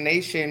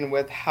fascination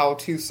with how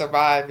to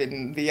survive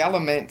in the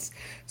elements.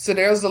 So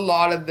there's a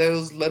lot of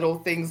those little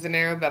things in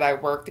there that I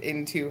worked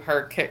into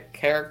her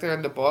character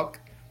in the book,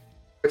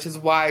 which is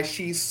why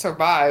she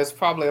survives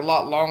probably a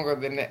lot longer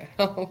than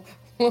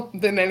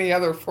than any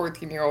other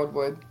 14-year-old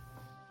would.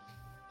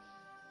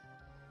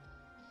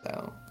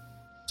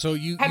 So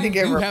you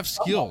have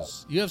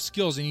skills. You have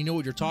skills, and you know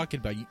what you're talking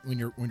about when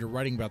you're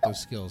writing about those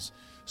skills.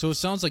 So it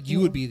sounds like you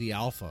would be the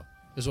alpha.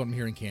 Is what I'm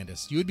hearing,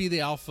 Candace. You would be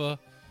the alpha.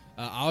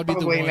 I would be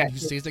the one who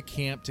stays at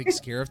camp, takes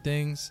care of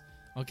things.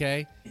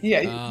 Okay.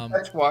 Yeah,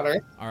 fresh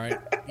water. All right.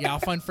 Yeah, I'll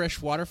find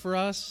fresh water for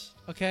us.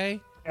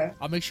 Okay. Yeah.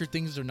 I'll make sure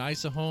things are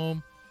nice at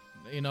home.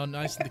 You know,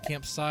 nice at the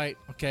campsite.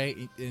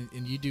 Okay,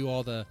 and you do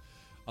all the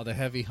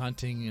heavy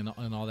hunting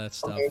and all that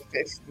stuff.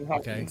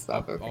 Okay.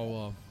 Stuff.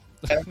 I'll,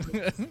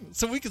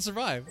 so we can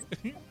survive.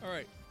 All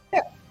right.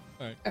 Yeah.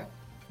 All right.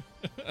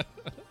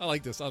 I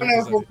like this. I don't know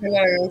if we're going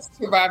to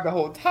survive the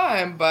whole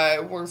time,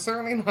 but we're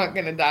certainly not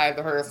going to die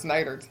the first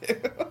night or two.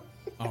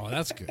 Oh,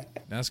 that's good.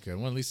 That's good.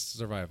 Well, at least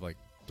survive like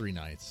 3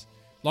 nights.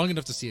 Long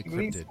enough to see a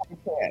cryptid.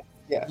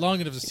 Yeah. Long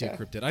enough to see a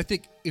cryptid. I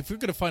think if we're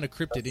going to find a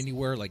cryptid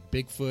anywhere, like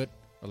Bigfoot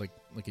or like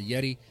a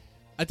Yeti,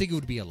 I think it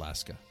would be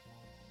Alaska.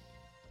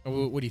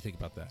 What do you think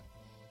about that?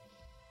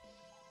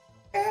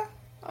 Yeah.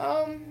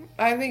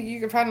 I think you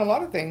can find a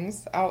lot of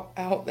things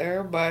out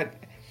there, but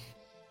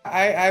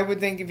I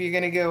would think if you're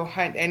going to go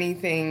hunt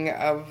anything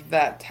of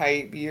that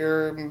type,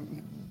 your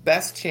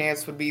best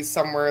chance would be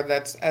somewhere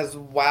that's as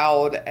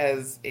wild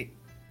as it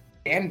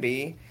can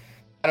be.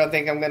 I don't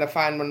think I'm going to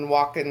find one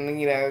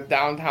walking,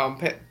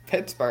 downtown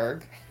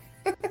Pittsburgh.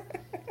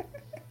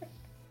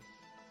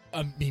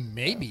 I mean,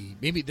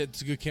 maybe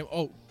that's a good camp.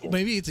 Oh,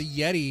 maybe it's a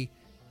Yeti,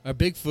 a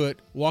Bigfoot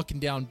walking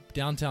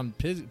downtown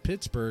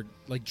Pittsburgh,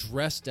 like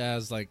dressed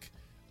as like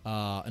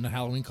in a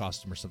Halloween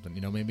costume or something.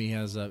 Maybe he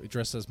has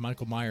dressed as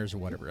Michael Myers or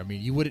whatever. I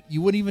mean, you wouldn't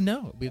even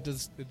know. It'd be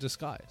a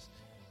disguise,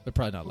 but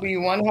probably not. Be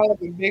one hell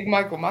of a big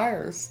Michael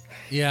Myers.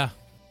 Yeah,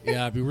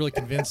 it'd be really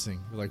convincing.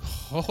 You're like,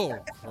 oh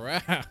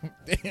crap,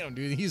 damn,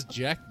 dude, he's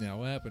jacked now.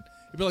 What happened?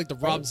 It'd be like the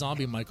Rob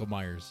Zombie Michael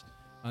Myers.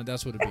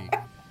 That's what it'd be.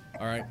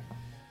 All right,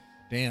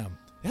 damn.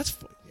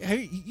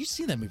 Hey, you've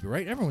seen that movie,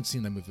 right? Everyone's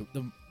seen that movie,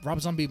 the Rob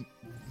Zombie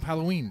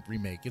Halloween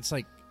remake. It's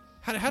like,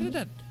 how did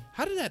that?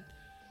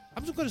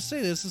 I'm just going to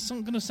say this. It's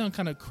going to sound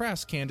kind of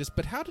crass, Candace,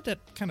 but how did that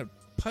kind of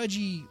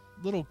pudgy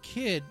little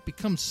kid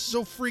become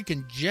so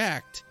freaking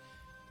jacked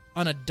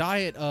on a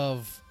diet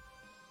of,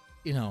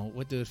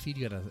 what do they feed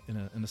you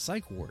in a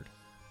psych ward,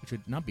 which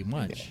would not be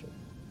much.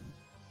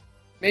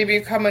 Maybe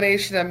a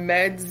combination of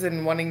meds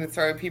and wanting to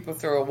throw people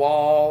through a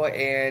wall,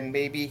 and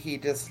maybe he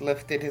just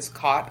lifted his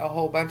cot a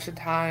whole bunch of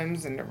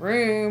times in the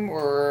room,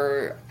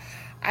 or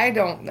I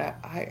don't know.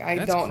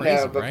 I don't crazy,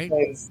 know because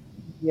right?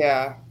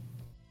 Yeah.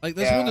 Like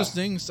that's one of those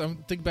things. I'm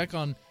thinking back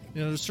on,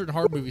 there's certain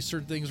horror movies,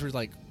 certain things where you're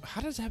like, how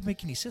does that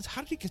make any sense?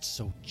 How did he get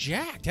so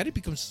jacked? How did he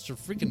become such a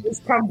freaking? This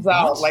comes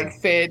out like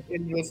fit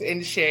and just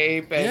in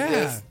shape and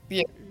just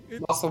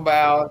muscle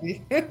bound.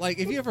 Like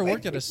if you ever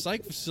worked at a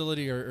psych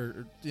facility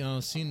or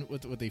seen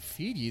what they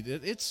feed you,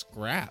 it's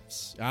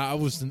scraps. I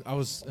was in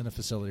a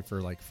facility for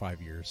like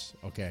 5 years.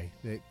 Okay,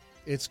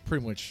 it's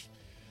pretty much,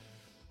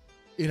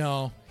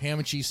 ham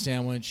and cheese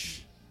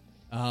sandwich.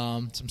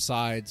 Some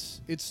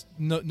sides. It's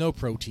no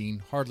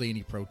protein, hardly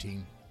any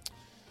protein.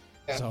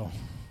 Yeah. So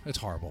it's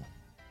horrible.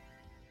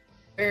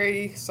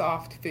 Very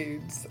soft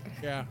foods.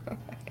 Yeah.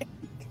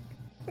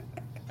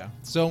 Yeah.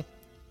 So,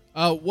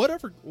 what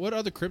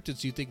other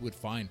cryptids do you think would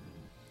find?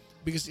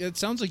 Because it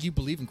sounds like you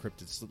believe in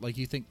cryptids. Like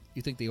you think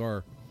they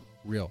are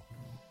real.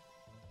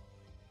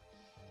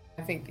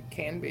 I think it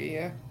can be,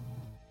 yeah.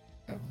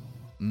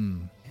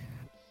 Mm.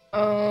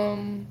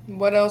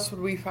 What else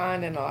would we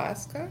find in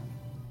Alaska?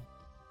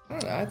 I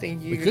don't know. I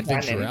think you We could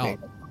find venture anything.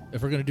 out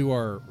if we're gonna do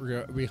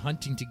we're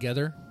hunting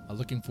together,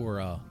 looking for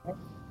A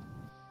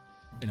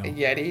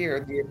Yeti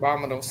or the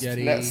abominable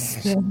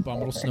Yeti,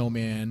 abominable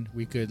snowman.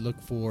 We could look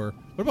for.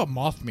 What about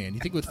Mothman? You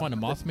think we'd find a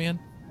Mothman?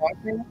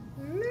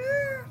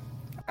 Nah,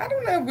 I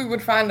don't know if we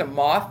would find a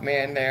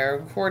Mothman there.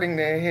 According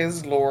to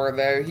his lore,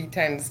 though, he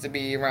tends to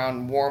be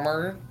around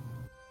warmer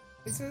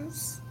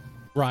places.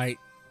 Right.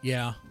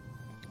 Yeah.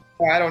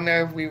 I don't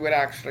know if we would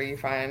actually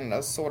find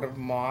a sort of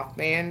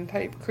Mothman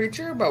type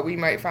creature, but we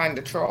might find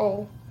a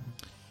troll.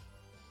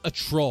 A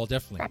troll,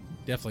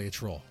 definitely a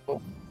troll.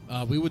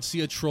 We would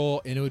see a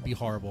troll, and it would be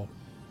horrible.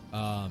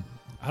 I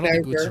don't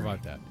think we would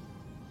survive that.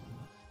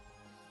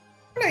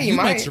 No, You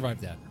might might. survive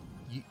that.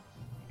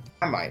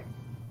 I might.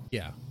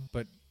 Yeah,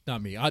 but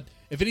not me.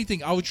 If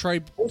anything, I would try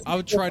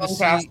to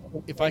see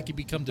if I could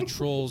become the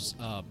troll's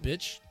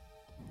bitch,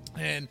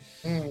 and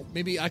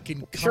maybe I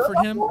can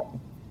comfort him.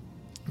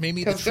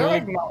 Maybe the Because they're troll.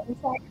 like mountain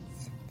size.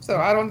 So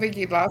I don't think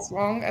he'd last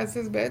long as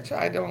his bitch.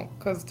 I don't,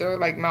 because they're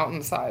like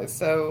mountain size.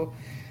 So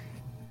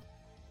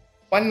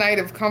one night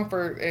of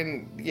comfort,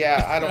 and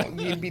yeah, I don't.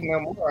 You'd be no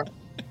more.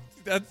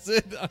 That's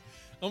it.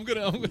 I'm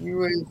gonna You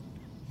would.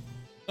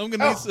 I'm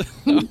gonna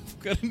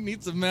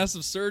need some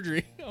massive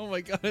surgery. Oh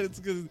my god, it's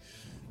good.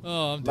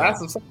 Oh, I'm dead.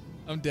 Massive.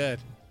 I'm dead.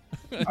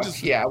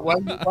 Yeah,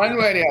 one way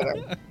or the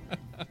other.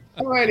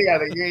 One way or the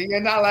other.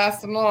 You're not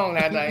lasting long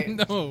that night.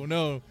 No,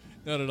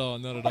 not at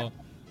all.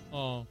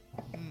 Oh.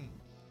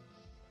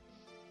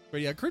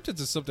 But yeah,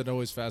 cryptids is something that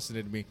always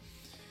fascinated me.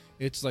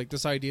 It's like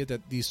this idea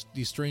that these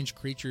strange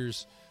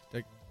creatures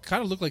that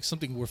kind of look like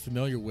something we're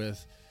familiar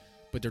with,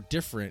 but they're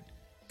different,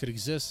 could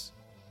exist.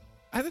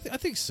 I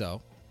think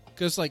so,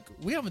 because like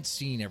we haven't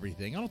seen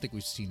everything. I don't think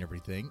we've seen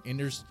everything, and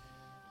there's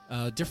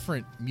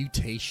different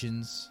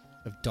mutations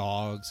of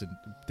dogs and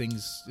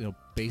things,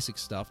 basic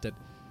stuff that.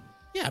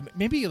 Yeah,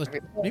 maybe a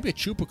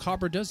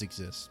chupacabra does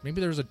exist. Maybe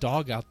there's a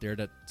dog out there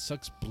that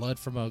sucks blood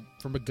from a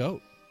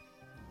goat.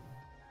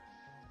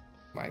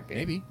 Might be.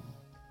 Maybe.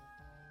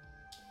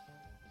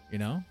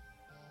 What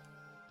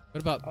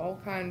about? All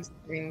kinds of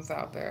things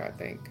out there, I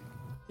think.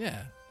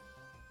 Yeah.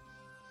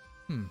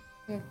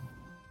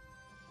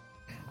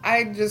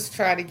 I just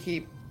try to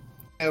keep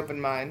an open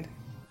mind.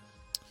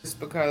 Just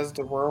because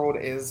the world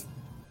is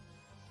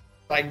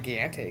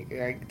gigantic.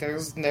 Like,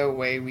 there's no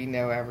way we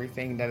know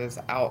everything that is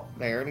out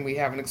there, and we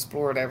haven't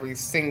explored every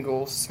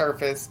single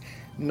surface,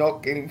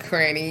 nook and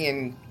cranny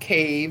and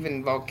cave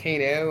and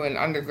volcano and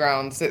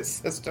underground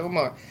system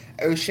or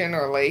ocean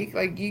or lake.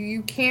 Like,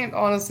 you can't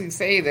honestly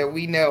say that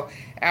we know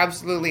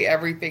absolutely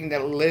everything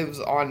that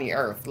lives on the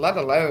earth, let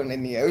alone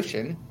in the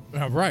ocean.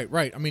 Right.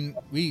 I mean,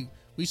 we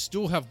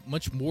still have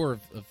much more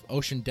of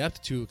ocean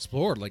depth to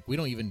explore. Like, we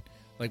don't even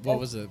what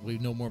was it? We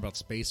know more about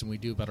space than we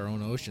do about our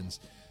own oceans.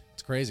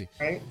 It's crazy.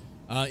 Right.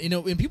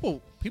 And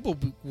people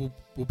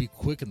will be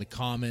quick in the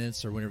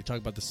comments or whenever we talk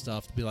about this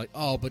stuff to be like,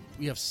 oh, but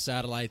we have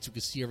satellites, we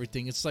can see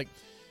everything. It's like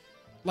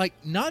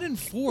not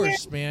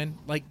enforced, man.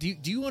 Like, do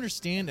you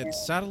understand that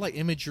satellite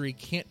imagery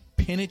can't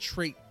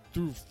penetrate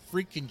through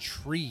freaking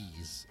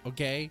trees?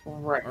 Okay,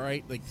 Right. All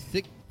right, like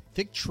thick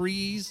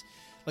trees,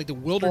 like the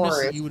wilderness that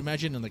Forest. you would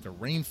imagine in like a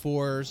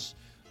rainforest,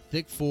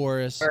 thick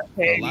forest, Or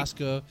cave.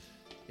 Alaska.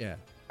 Yeah.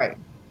 Right.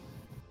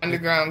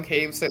 Underground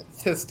cave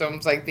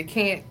systems, like, they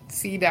can't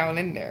see down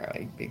in there.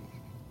 Like,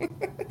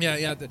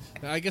 Yeah.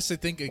 I guess I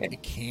think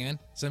it can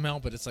somehow,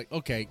 but it's like,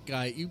 okay,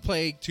 guy, you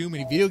play too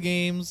many video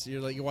games.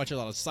 You watch a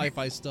lot of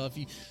sci-fi stuff.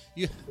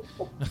 You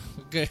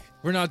okay?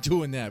 We're not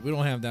doing that. We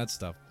don't have that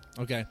stuff.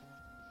 Okay.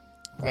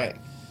 right.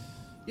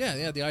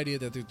 Yeah. The idea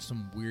that there's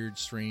some weird,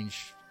 strange,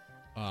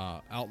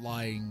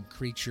 outlying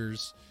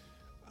creatures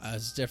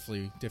is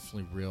definitely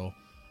real.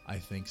 I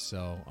think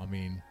so. I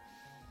mean,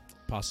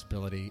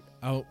 possibility.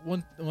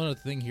 One other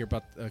thing here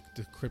about the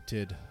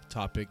cryptid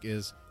topic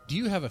is: do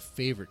you have a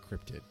favorite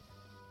cryptid?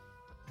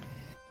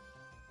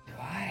 Do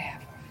I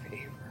have a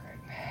favorite?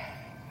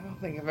 I don't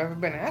think I've ever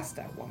been asked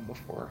that one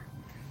before.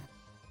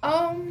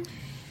 I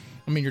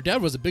mean, your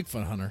dad was a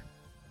Bigfoot hunter.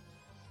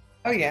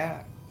 Oh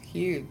yeah,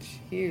 huge.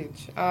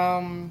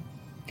 I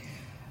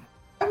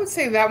would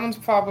say that one's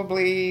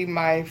probably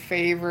my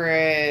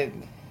favorite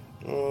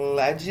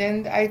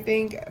legend, I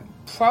think.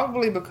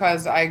 Probably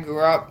because I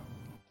grew up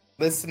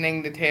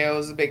listening to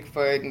tales of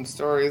Bigfoot and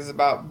stories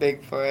about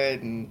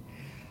Bigfoot and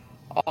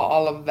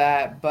all of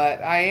that.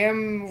 But I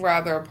am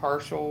rather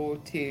partial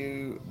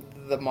to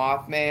the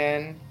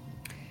Mothman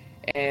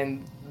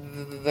and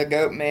the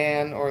Goat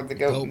Man or the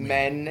Goat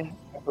Men,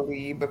 I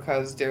believe,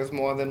 because there's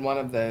more than one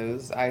of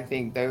those. I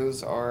think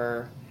those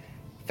are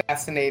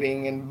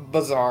fascinating and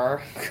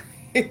bizarre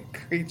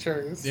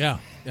creatures. Yeah.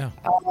 Yeah,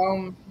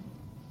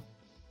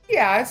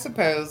 I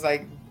suppose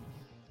like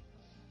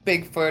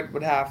Bigfoot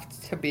would have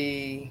to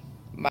be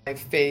my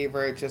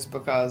favorite just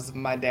because of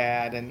my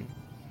dad and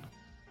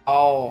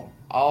all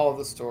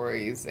the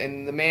stories.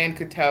 And the man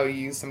could tell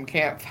you some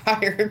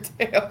campfire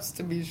tales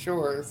to be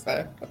sure.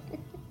 So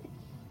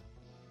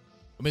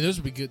I mean,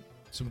 those would be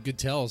some good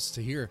tells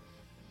to hear.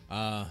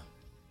 I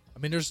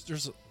mean,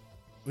 there's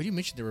when you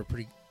mentioned there were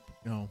pretty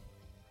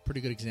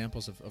good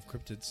examples of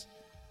cryptids.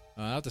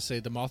 I have to say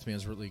the Mothman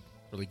is really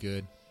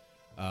good.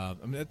 I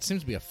mean, that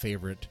seems to be a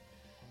favorite.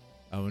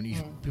 When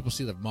people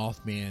see the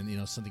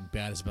Mothman, something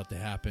bad is about to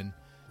happen.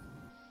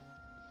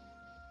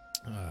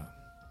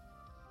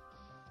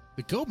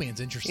 The Goat Man's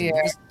interesting. Yeah.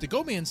 Because the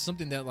Goat Man's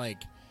something that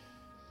like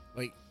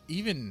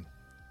even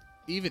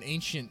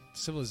ancient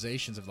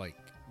civilizations have like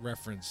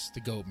referenced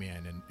the Goat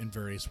Man in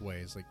various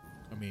ways. Like,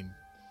 I mean,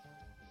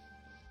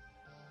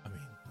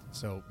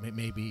 so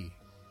maybe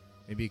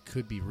it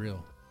could be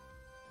real.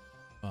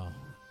 I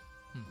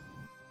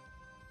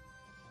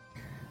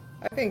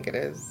think it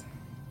is.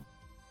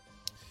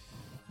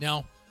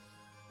 Now,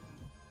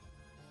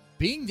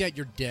 being that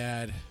your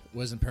dad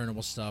was in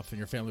paranormal stuff and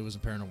your family was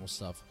in paranormal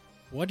stuff,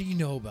 what do you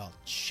know about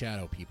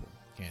shadow people,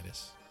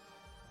 Candace?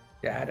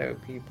 Shadow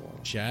people.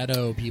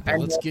 Shadow people.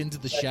 Let's get into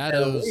the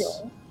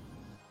shadows.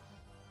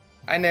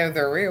 I know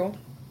they're real.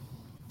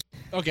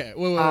 Okay,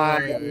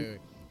 wait.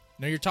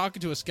 Now you're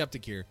talking to a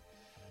skeptic here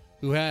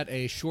who had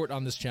a short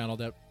on this channel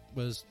that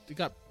was it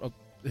got a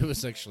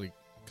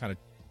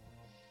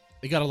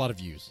lot of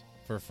views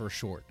for a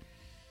short.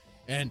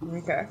 And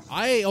Okay.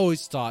 I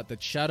always thought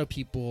that shadow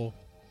people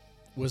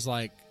was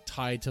like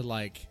tied to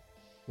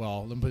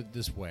well, let me put it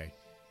this way.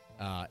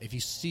 If you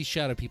see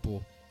shadow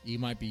people, you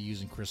might be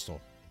using crystal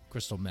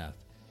meth.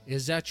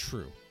 Is that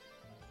true?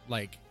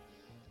 Like,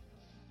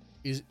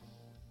 is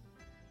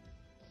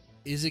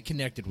it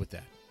connected with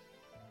that?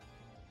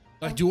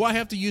 Like, do I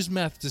have to use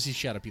meth to see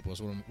shadow people?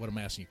 Is what I'm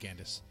asking you,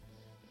 Candace.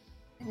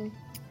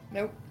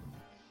 Nope.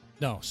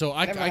 No, so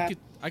I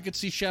could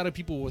see shadow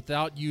people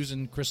without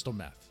using crystal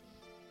meth.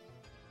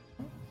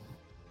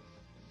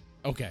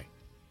 Okay.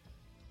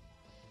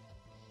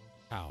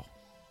 How?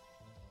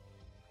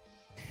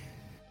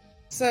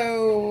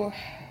 So,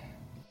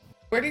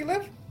 where do you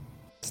live?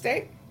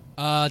 State?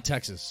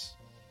 Texas.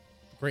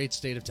 Great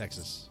state of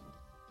Texas.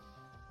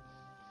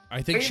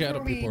 I think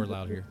shadow people are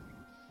allowed here.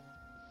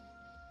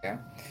 Yeah.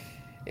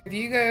 If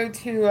you go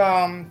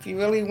to, if you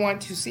really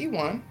want to see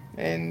one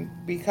and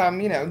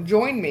become,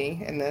 join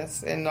me in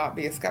this and not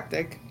be a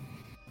skeptic,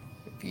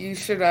 you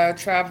should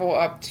travel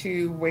up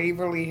to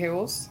Waverly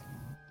Hills.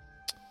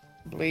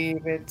 I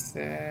believe it's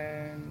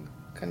in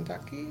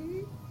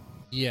Kentucky.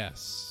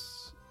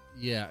 Yes.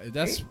 Yeah,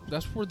 that's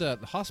where the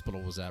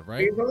hospital was at,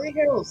 right? Waverly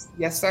Hills.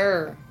 Yes,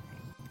 sir.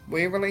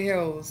 Waverly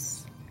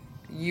Hills.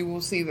 You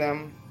will see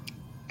them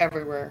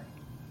everywhere.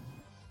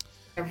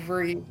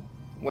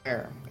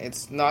 Everywhere.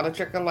 It's not a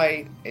trick of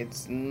light.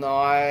 It's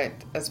not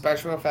a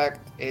special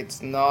effect.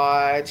 It's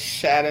not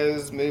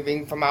shadows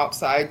moving from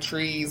outside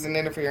trees and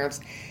interference.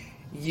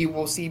 You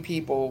will see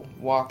people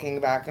walking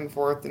back and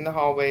forth in the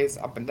hallways,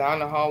 up and down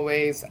the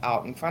hallways,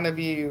 out in front of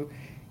you.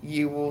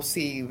 You will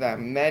see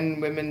them. Men,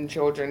 women,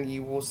 children,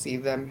 you will see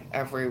them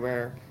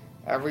everywhere.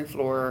 Every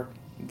floor,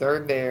 they're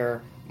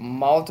there.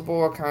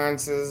 Multiple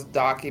occurrences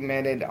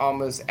documented.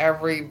 Almost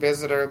every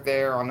visitor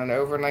there on an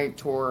overnight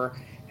tour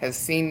has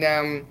seen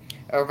them.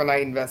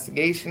 Overnight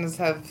investigations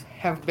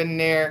have been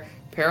there.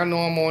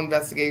 Paranormal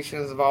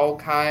investigations of all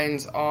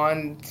kinds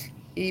on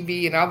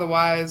TV and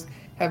otherwise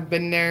have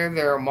been there.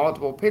 There are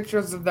multiple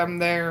pictures of them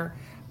there.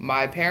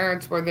 My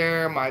parents were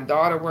there. My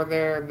daughter were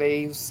there.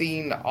 They've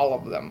seen all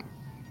of them.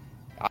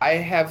 I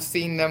have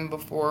seen them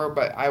before,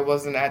 but I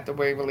wasn't at the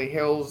Waverly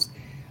Hills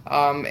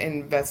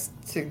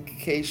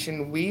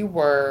investigation.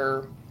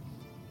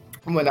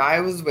 When I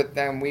was with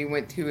them, we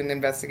went to an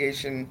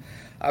investigation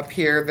up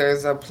here.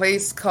 There's a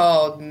place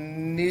called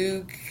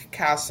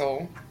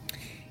Newcastle,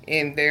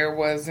 and there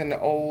was an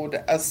old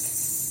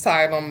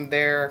asylum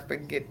there. I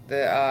forget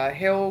the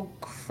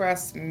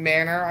Hillcrest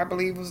Manor, I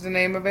believe was the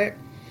name of it.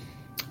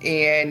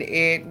 And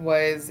it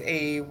was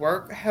a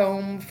work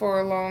home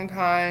for a long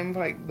time,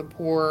 like the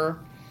poor,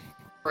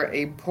 or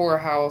a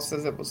poorhouse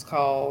as it was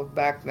called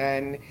back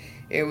then.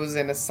 It was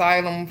an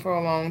asylum for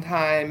a long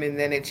time, and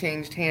then it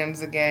changed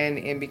hands again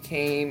and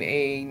became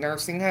a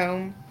nursing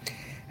home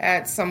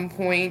at some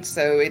point.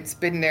 So it's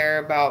been there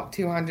about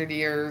 200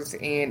 years,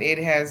 and it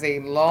has a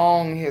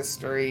long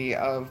history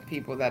of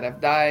people that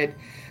have died,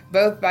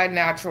 both by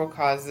natural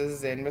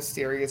causes and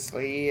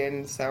mysteriously,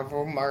 and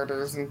several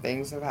murders and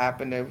things have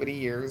happened over the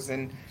years.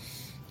 And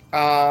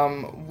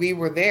we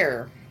were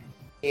there,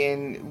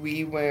 and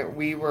we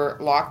were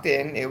locked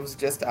in. It was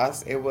just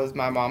us. It was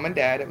my mom and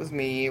dad. It was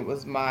me. It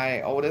was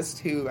my oldest,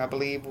 who I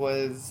believe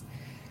was,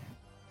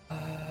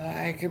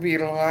 I could be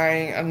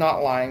lying. I'm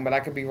not lying, but I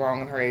could be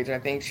wrong on her age. I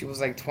think she was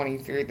like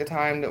 23 at the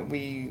time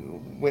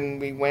when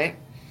we went.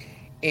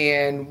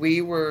 And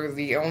we were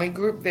the only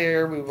group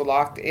there. We were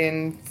locked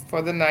in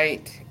for the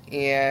night,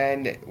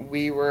 and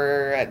we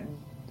were at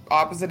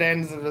opposite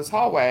ends of this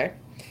hallway.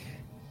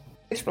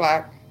 Pitch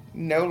black,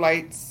 no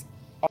lights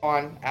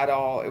on at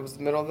all. It was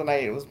the middle of the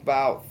night. It was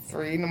about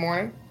 3 in the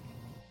morning.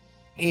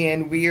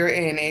 and we are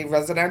in a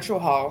residential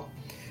hall.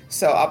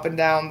 So up and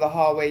down the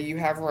hallway, you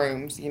have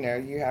rooms. You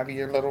have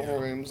your little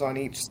rooms on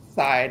each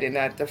side, and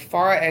at the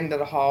far end of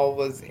the hall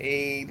was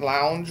a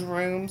lounge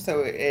room.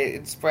 So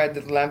it spread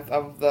the length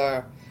of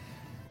the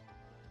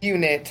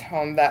unit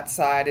on that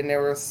side, and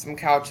there were some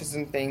couches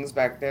and things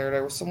back there.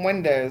 There were some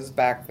windows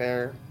back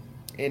there,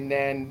 and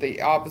then the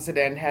opposite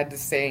end had the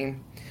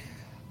same.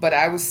 But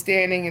I was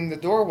standing in the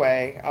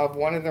doorway of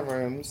one of the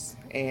rooms,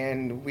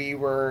 and we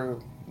were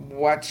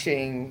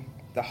watching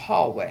the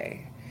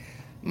hallway.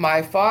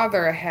 My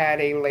father had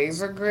a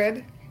laser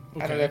grid.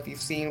 I don't know if you've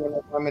seen one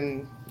of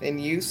them in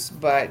use,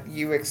 but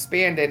you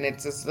expand it, and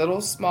it's this little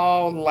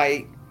small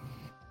light,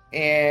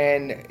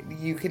 and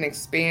you can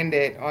expand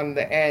it on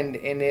the end,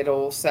 and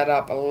it'll set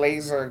up a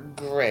laser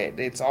grid.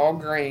 It's all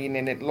green,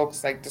 and it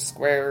looks like the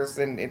squares,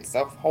 and it's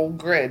a whole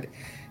grid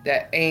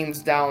that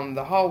aims down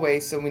the hallway,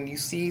 so when you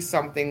see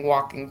something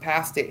walking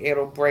past it,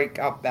 it'll break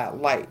up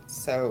that light.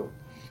 So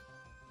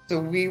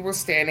we were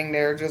standing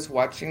there just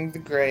watching the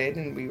grid,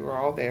 and we were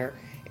all there.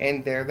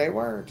 And there they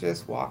were,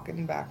 just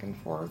walking back and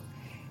forth.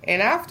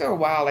 And after a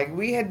while, like,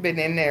 we had been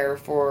in there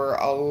for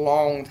a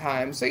long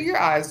time, so your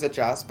eyes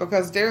adjust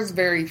because there's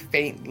very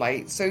faint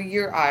light, so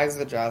your eyes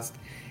adjust.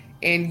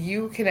 And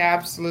you can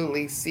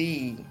absolutely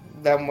see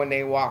them when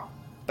they walk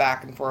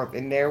back and forth.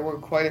 And there were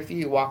quite a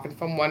few walking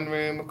from one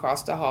room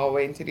across the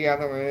hallway into the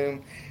other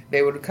room.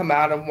 They would come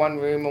out of one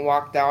room and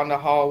walk down the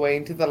hallway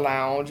into the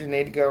lounge, and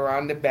they'd go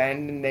around the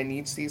bend, and then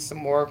you'd see some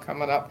more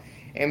coming up.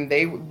 And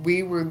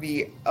we were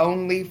the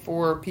only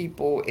 4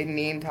 people in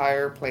the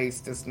entire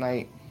place this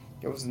night.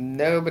 There was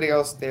nobody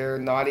else there,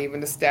 not even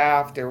the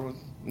staff. There was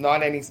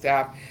not any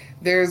staff.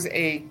 There's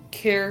a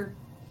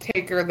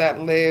caretaker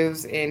that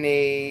lives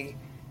in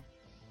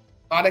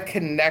not a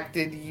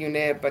connected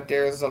unit, but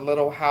there's a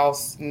little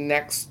house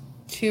next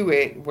to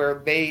it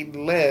where they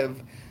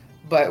live.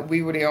 But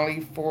we were the only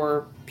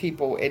 4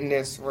 people in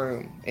this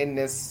room, in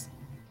this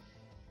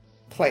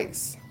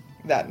place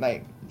that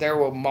night. There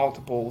were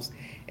multiples.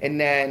 And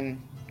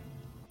then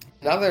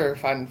another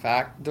fun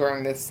fact,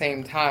 during this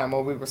same time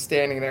while we were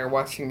standing there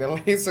watching the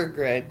laser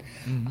grid,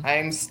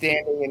 I'm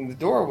standing in the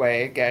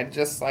doorway again,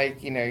 just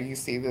like, you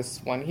see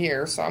this one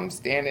here. So I'm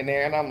standing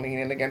there and I'm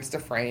leaning against a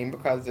frame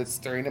because it's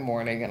 3 in the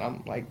morning and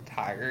I'm like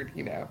tired,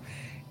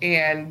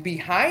 And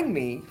behind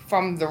me,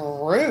 from the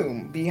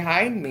room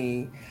behind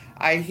me,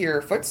 I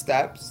hear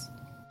footsteps.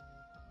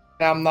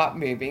 And I'm not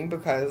moving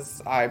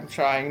because I'm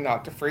trying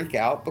not to freak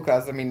out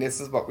because, this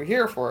is what we're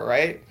here for,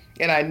 right?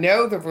 And I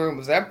know the room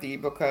was empty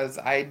because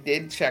I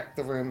did check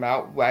the room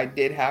out. I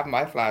did have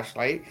my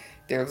flashlight.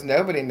 There was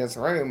nobody in this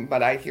room,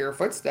 but I hear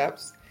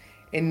footsteps.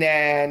 And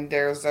then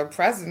there's a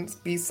presence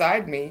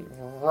beside me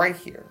right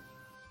here.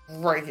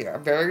 A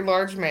very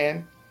large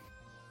man,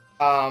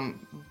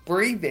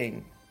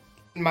 breathing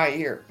in my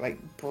ear, like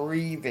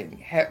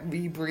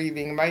heavy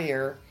breathing in my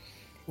ear.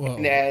 Whoa.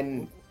 And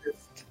then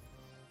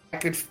I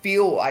could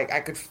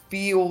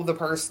feel the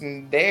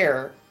person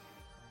there.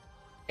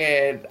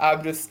 And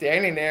I'm just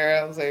standing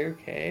there. I was like,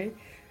 okay.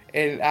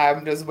 And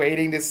I'm just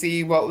waiting to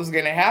see what was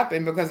going to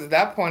happen because at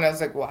that point I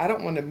was like, well, I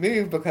don't want to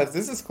move because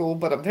this is cool,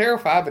 but I'm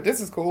terrified. But this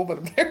is cool, but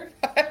I'm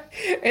terrified.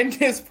 And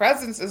his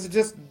presence is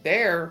just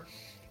there.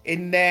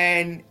 And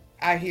then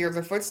I hear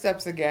the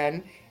footsteps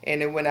again.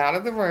 And it went out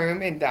of the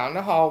room and down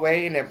the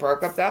hallway. And it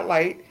broke up that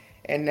light.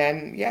 And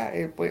then,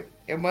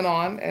 it went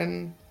on.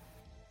 And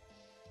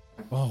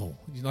oh,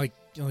 like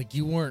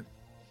you weren't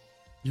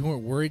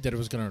worried that it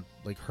was going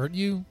to hurt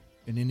you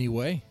in any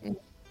way?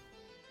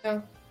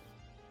 No.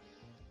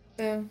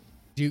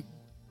 Do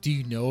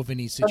you know of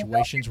any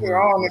situations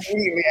where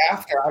immediately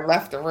after I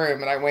left the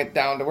room and I went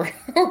down to where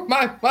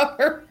my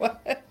mother was?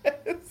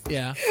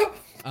 Yeah.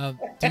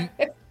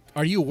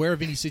 Are you aware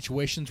of any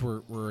situations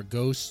where a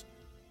ghost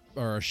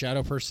or a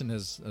shadow person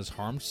has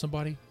harmed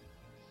somebody?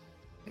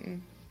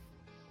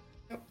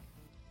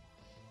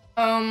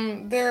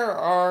 There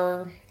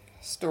are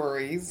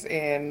stories,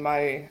 and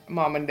my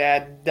mom and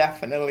dad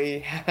definitely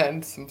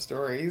had some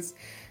stories.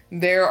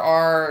 There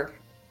are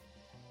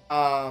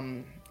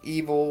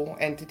evil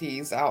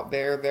entities out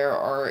there. There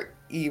are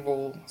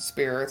evil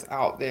spirits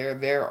out there.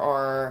 There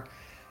are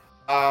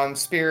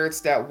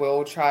spirits that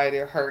will try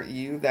to hurt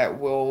you, that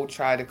will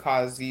try to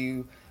cause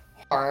you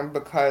harm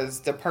because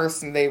the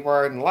person they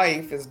were in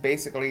life is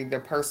basically the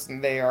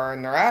person they are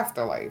in their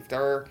afterlife.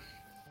 They're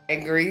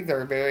angry,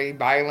 they're very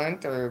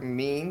violent, they're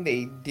mean,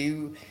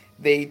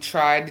 they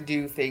try to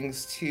do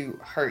things to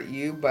hurt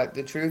you, but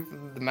the truth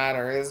of the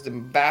matter is the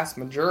vast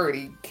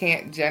majority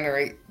can't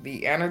generate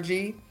the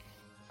energy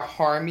to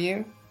harm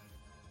you.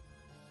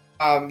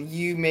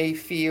 You may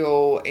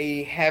feel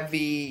a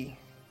heavy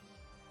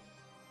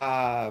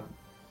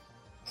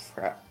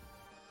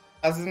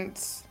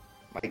presence,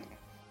 like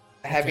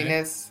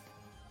heaviness.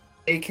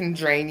 It can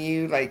drain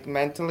you, like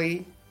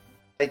mentally.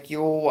 Like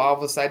you'll all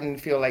of a sudden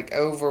feel like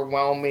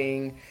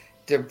overwhelming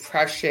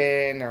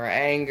depression or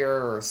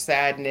anger or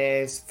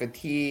sadness,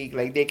 fatigue.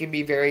 Like they can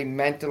be very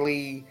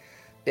mentally,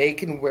 they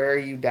can wear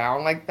you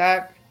down like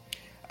that.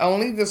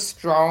 only the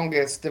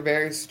strongest, the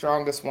very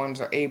strongest ones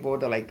are able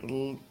to like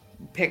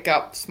pick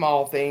up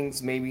small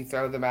things, maybe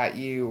throw them at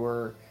you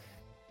or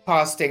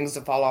cause things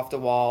to fall off the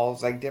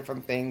walls, like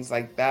different things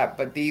like that.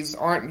 But these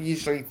aren't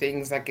usually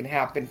things that can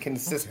happen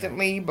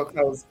consistently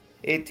because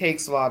it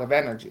takes a lot of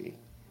energy.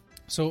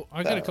 So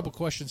I got a couple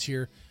questions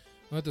here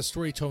about the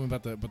story you told me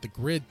about the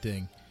grid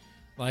thing.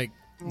 Like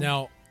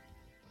now,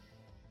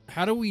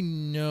 how do we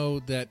know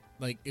that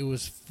like it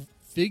was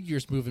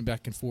figures moving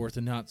back and forth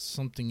and not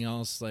something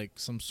else, like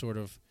some sort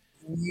of?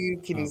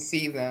 You can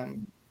see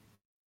them.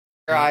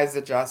 Your eyes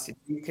adjust.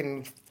 You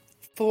can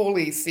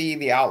fully see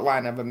the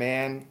outline of a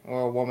man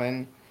or a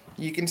woman.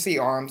 You can see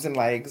arms and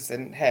legs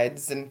and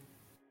heads and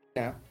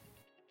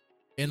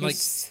And like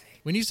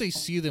when you say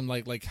see them,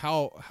 like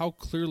how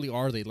clearly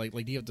are they? Like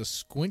do you have to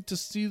squint to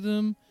see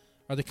them?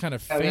 Are they kind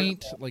of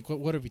faint? Like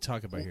what are we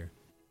talking about here?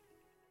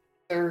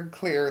 They're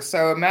clear.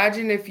 So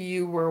imagine if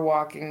you were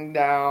walking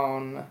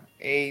down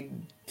a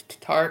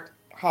dark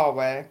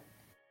hallway.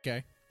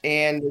 Okay.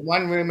 And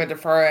one room at the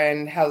far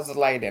end has a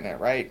light in it,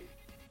 right?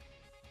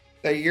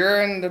 So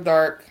you're in the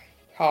dark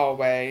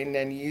hallway, and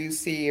then you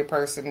see a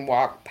person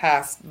walk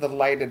past the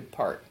lighted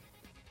part.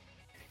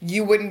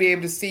 You wouldn't be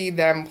able to see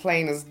them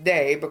plain as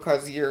day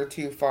because you're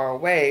too far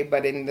away,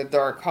 but in the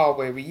dark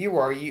hallway where you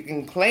are, you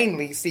can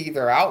plainly see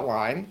their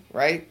outline,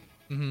 right?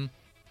 Mm-hmm.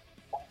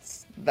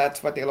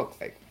 That's what they look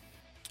like.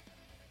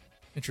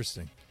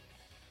 Interesting.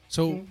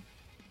 So,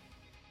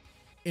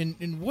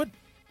 in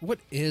what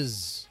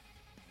is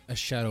a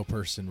shadow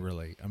person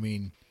really? I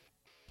mean,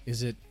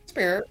 is it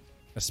Spirit.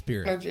 a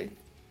spirit? Energy.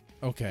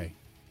 Okay.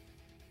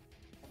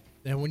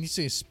 And when you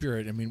say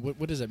spirit, I mean,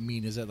 what does that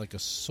mean? Is that like a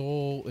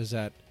soul? Is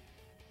that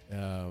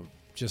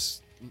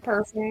just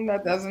Person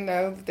that doesn't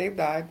know that they've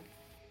died.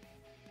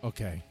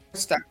 okay?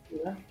 Stuck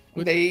here.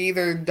 They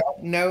either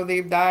don't know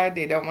they've died,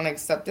 they don't want to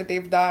accept that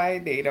they've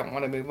died, they don't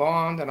want to move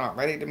on, they're not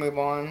ready to move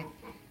on.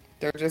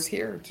 They're just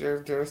here.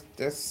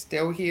 They're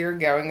still here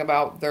going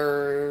about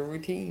their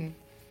routine.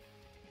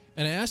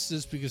 And I asked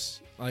this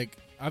because, like,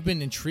 I've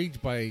been intrigued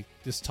by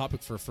this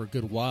topic for a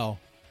good while.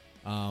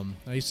 I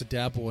used to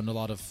dabble in a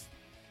lot of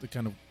the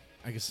kind of,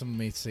 I guess some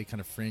may say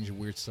kind of fringe and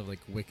weird stuff like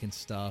Wiccan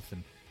stuff.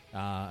 And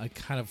I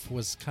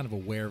was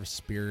aware of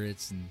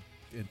spirits and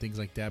things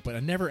like that. But I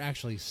never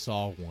actually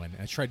saw one.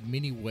 I tried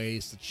many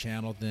ways to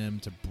channel them,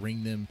 to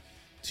bring them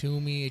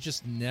to me. It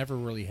just never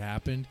really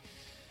happened.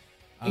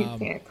 You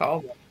can't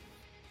call them.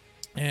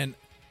 And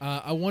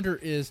I wonder,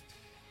 is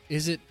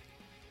it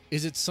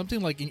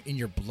something like in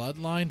your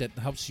bloodline that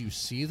helps you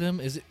see them?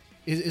 Is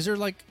there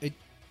like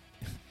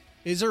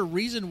is there a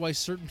reason why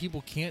certain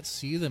people can't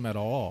see them at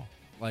all?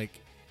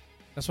 Like,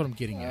 that's what I'm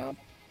getting at.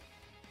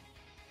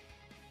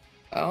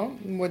 Well,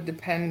 it would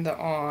depend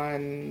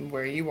on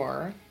where you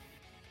are.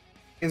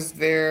 Is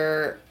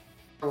there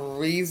a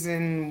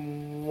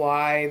reason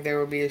why there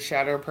would be a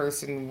shadow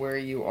person where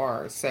you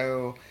are?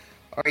 So,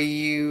 are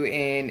you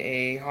in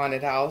a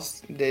haunted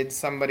house? Did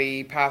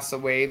somebody pass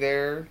away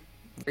there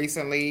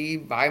recently,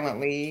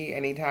 violently,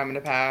 anytime in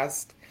the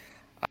past?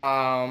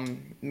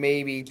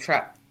 Maybe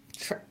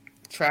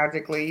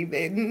tragically.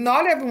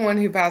 Not everyone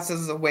who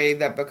passes away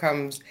that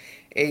becomes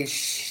a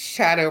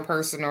shadow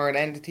person or an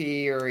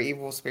entity or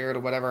evil spirit or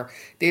whatever,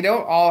 they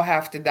don't all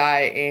have to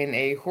die in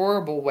a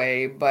horrible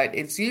way, but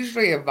it's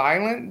usually a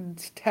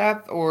violent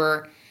death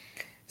or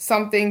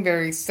something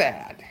very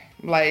sad,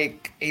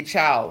 like a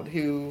child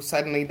who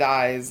suddenly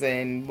dies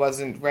and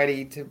wasn't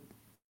ready to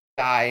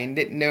die and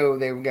didn't know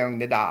they were going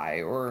to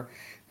die, or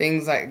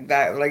things like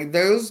that. Like,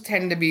 those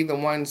tend to be the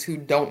ones who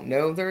don't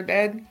know they're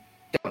dead,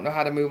 don't know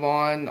how to move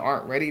on,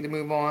 aren't ready to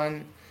move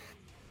on.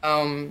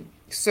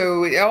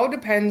 So it all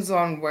depends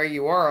on where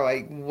you are.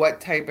 Like, what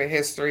type of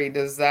history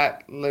does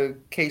that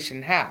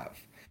location have?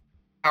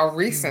 How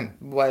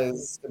recently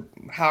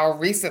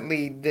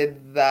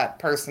did that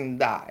person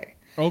die?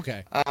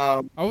 Okay.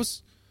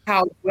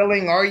 How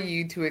willing are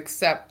you to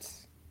accept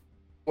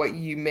what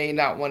you may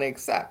not want to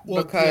accept?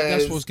 Well, because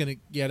that's what I was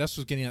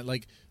getting at.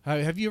 Like,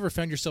 have you ever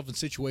found yourself in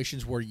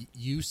situations where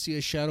you see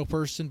a shadow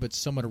person, but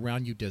someone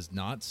around you does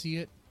not see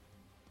it?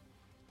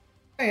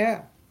 Oh,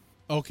 yeah.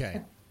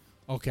 Okay.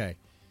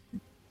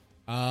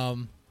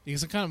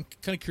 Because I'm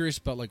kind of curious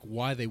about like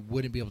why they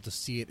wouldn't be able to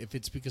see it. If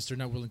it's because they're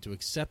not willing to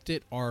accept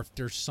it, or if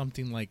there's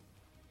something like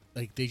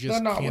they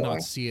just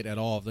cannot see it at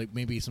all. Like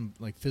maybe some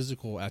like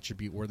physical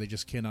attribute where they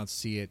just cannot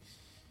see it.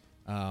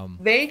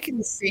 They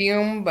can see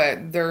them,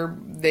 but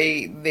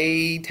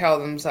they tell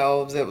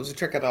themselves it was a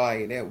trick of the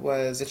light. It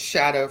was a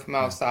shadow from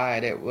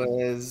outside. It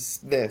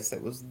was this.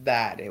 It was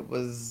that. It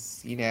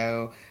was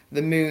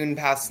the moon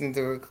passing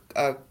through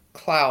a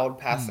cloud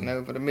passing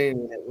over the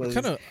moon. It was.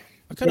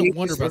 I kind of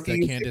wonder about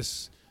that,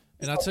 Candace.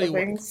 And I'll tell you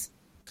what,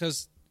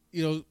 because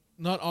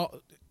not all,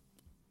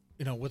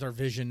 with our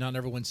vision, not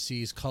everyone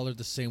sees color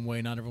the same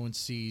way. Not everyone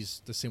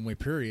sees the same way.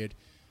 Period.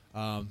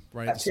 Right.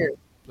 That's true.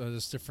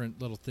 There's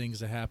different little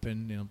things that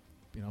happen.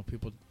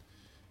 People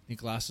need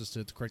glasses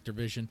to correct their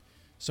vision.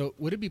 So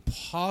would it be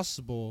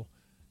possible?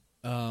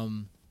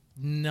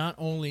 Not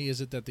only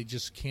is it that they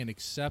just can't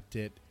accept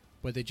it,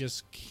 but they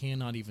just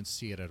cannot even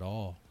see it at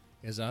all.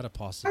 Is that a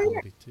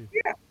possibility too?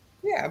 Yeah,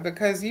 yeah,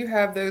 because you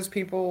have those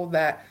people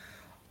that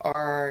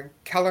are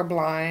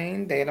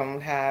colorblind, they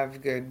don't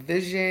have good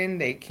vision,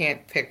 they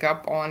can't pick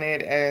up on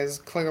it as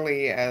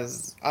clearly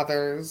as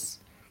others.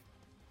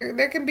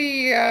 There can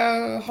be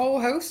a whole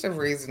host of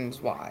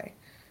reasons why.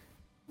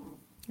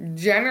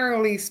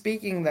 Generally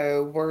speaking,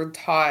 though, we're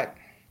taught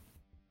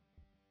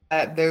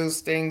that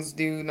those things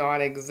do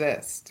not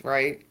exist,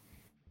 right?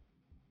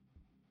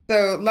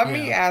 So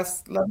Yeah.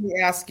 let me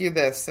ask you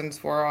this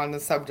since we're on the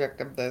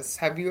subject of this.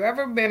 Have you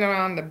ever been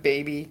around a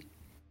baby,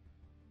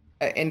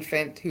 an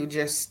infant who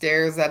just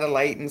stares at a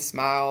light and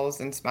smiles,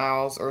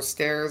 or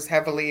stares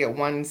heavily at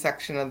one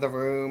section of the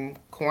room,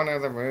 corner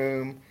of the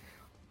room,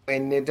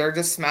 and they're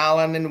just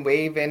smiling and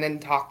waving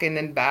and talking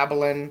and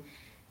babbling?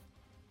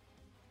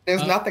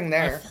 There's nothing I've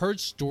there. heard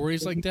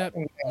stories There's like that.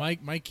 nothing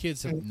My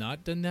kids have there.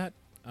 not done that.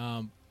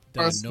 That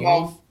For I a know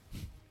of.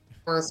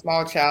 for a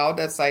small child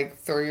that's like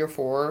 3 or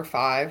 4 or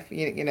 5,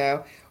 you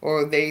know,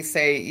 or they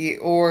say,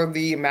 or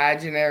the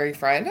imaginary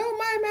friend, oh,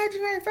 my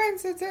imaginary friend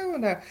said so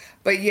and so.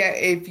 But yeah,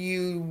 if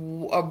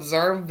you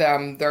observe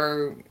them,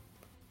 they're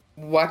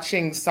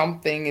watching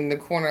something in the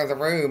corner of the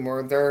room,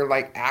 or they're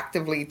like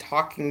actively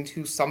talking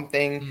to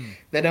something Hmm.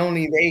 that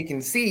only they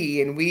can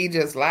see, and we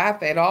just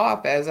laugh it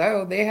off as,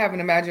 oh, they have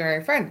an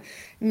imaginary friend.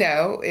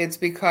 No, it's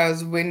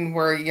because when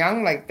we're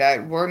young like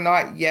that, we're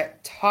not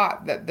yet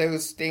taught that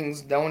those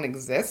things don't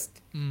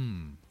exist.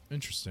 Hmm.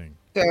 Interesting.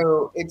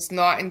 So it's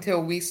not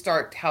until we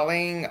start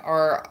telling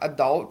our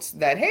adults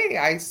that, hey,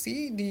 I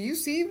see, do you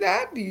see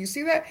that? Do you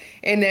see that?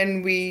 And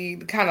then we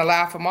kind of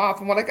laugh them off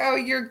and we're like, oh,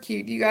 you're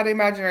cute. You got an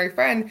imaginary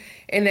friend.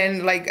 And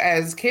then, like,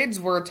 as kids,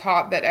 we're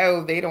taught that,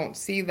 oh, they don't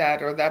see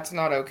that, or that's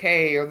not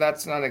okay, or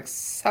that's not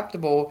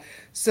acceptable.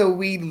 So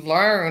we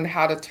learn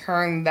how to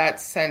turn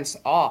that sense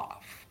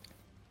off.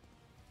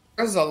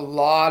 There's a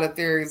lot of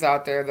theories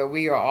out there that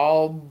we are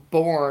all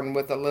born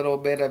with a little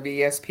bit of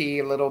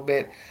ESP, a little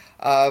bit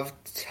of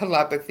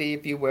telepathy,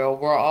 if you will.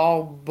 We're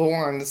all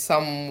born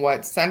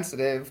somewhat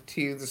sensitive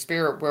to the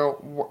spirit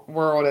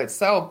world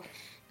itself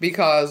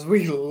because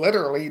we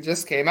literally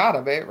just came out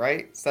of it,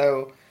 right?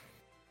 So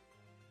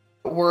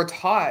we're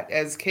taught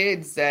as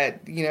kids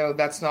that, you know,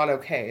 that's not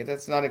okay,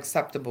 that's not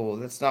acceptable,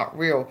 that's not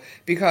real,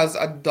 because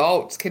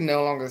adults can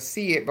no longer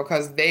see it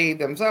because they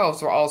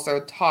themselves were also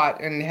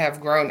taught and have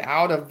grown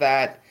out of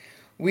that.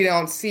 We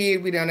don't see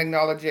it, we don't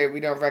acknowledge it, we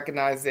don't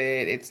recognize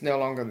it, it's no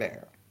longer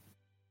there.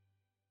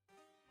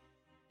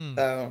 Hmm.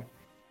 So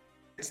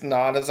it's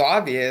not as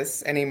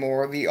obvious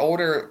anymore the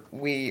older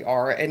we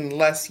are,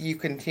 unless you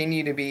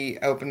continue to be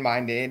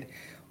open-minded,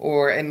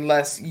 or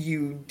unless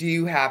you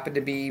do happen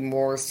to be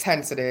more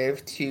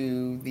sensitive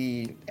to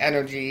the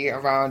energy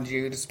around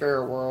you, the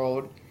spirit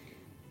world,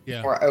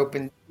 Yeah. more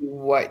open to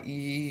what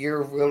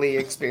you're really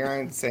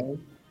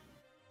experiencing.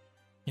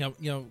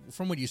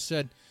 From what you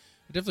said,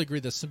 I definitely agree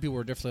that some people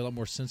are definitely a lot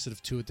more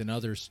sensitive to it than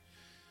others.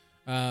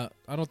 I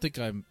don't think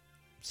I'm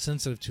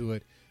sensitive to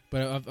it,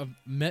 but I've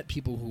met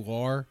people who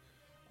are.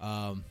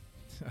 I've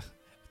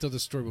told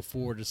this story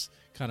before, just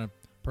kind of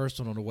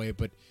personal in a way,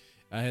 but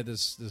I had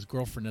this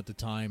girlfriend at the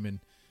time, and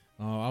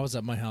I was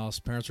at my house.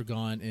 Parents were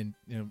gone, and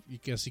you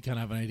kind of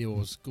have an idea what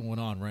was going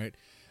on, right?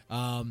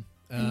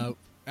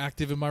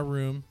 Active in my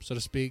room, so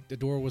to speak. The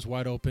door was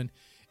wide open,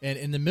 and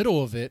in the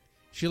middle of it,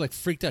 she like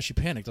freaked out. She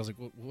panicked. I was like,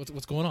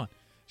 "What's going on?"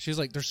 She was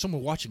like, "There's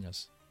someone watching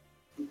us,"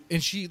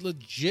 and she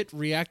legit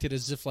reacted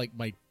as if like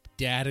my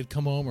dad had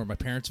come home or my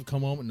parents had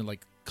come home and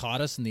like caught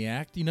us in the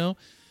act,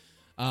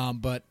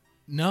 But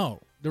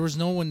no, there was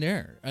no one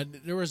there.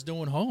 There was no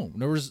one home.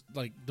 There was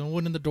like no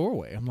one in the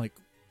doorway. I'm like,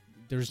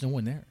 there's no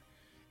one there.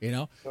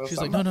 She's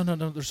like, no,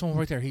 there's someone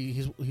right there.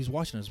 He's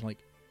watching us.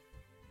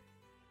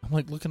 I'm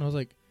like looking. I was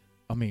like,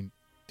 I mean,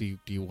 do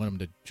you want him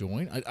to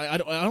join? I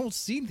don't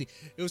see anything.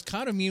 It was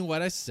kind of mean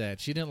what I said.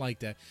 She didn't like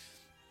that.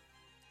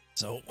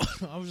 So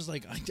I was just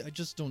like, I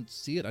just don't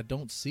see it. I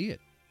don't see it.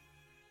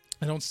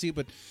 I don't see it.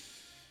 But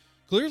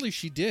clearly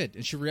she did,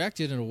 and she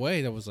reacted in a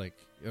way that was like,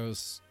 it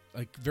was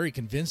like very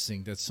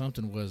convincing that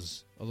something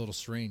was a little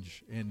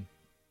strange. And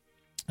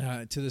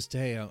to this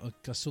day,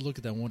 I still look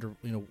at that and wonder,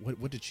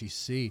 what did she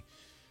see?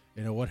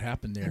 What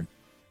happened there?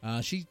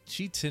 She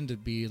tended to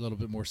be a little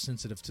bit more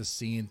sensitive to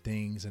seeing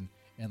things and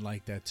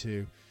like that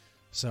too.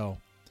 So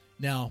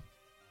now,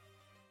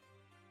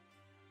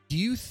 do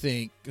you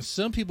think,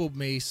 some people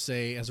may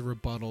say as a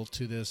rebuttal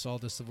to this, all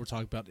this that we're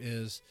talking about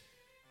is,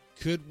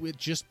 could it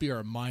just be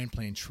our mind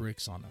playing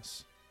tricks on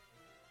us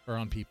or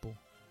on people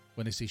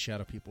when they see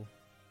shadow people?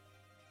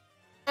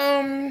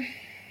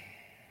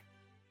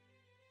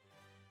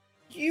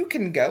 You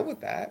can go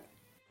with that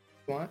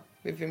if you want,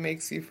 if it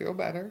makes you feel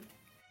better.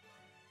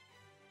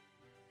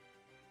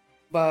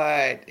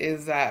 But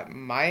is that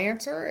my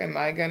answer? Am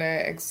I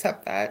gonna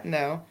accept that?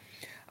 No.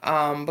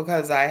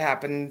 Because I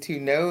happen to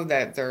know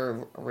that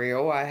they're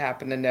real. I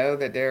happen to know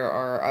that there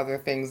are other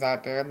things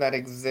out there that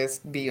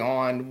exist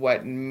beyond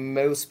what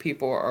most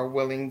people are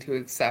willing to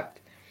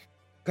accept.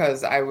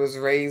 because I was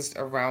raised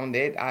around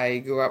it. I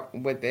grew up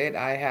with it.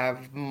 I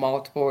have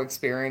multiple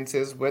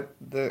experiences with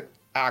the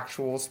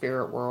actual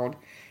spirit world,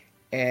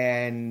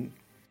 and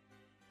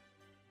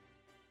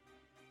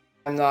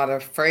I'm not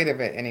afraid of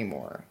it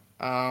anymore.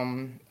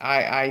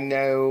 I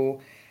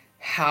know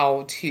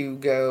how to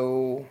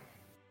go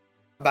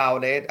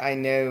about it. I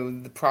know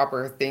the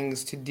proper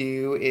things to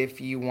do if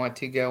you want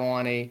to go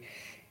on a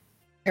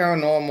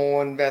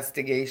paranormal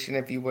investigation,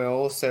 if you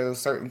will. So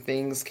certain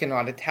things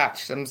cannot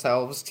attach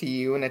themselves to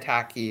you and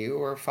attack you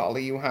or follow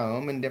you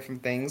home and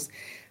different things.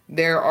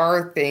 There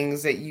are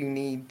things that you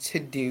need to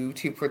do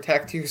to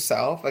protect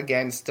yourself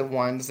against the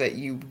ones that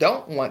you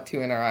don't want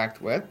to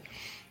interact with.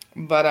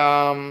 But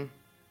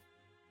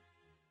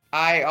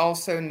I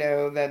also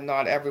know that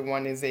not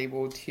everyone is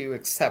able to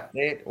accept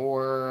it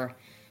or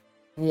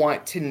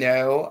want to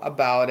know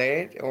about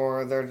it,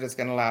 or they're just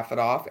going to laugh it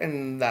off,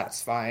 and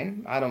that's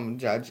fine. I don't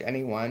judge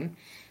anyone.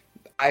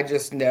 I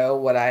just know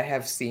what I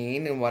have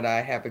seen and what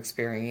I have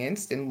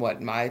experienced and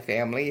what my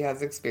family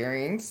has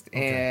experienced.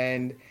 Okay.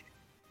 And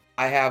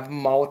I have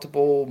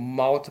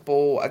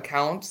multiple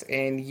accounts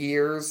and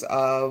years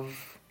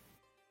of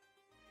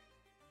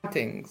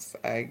things,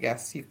 I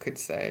guess you could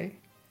say.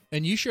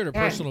 And you shared a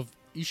Yeah.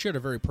 you shared a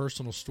very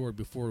personal story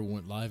before we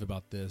went live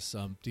about this.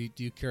 Do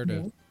you care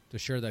to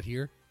share that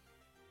here?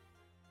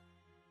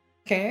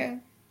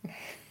 Can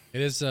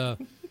It is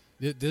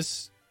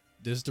this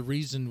is the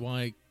reason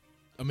why.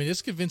 I mean,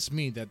 this convinced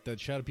me that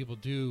shadow people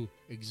do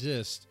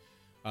exist.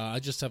 I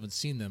just haven't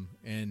seen them.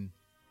 And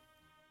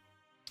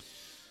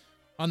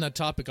on that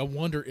topic, I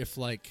wonder if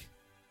like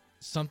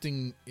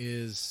something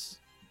is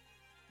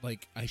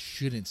like I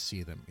shouldn't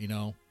see them. You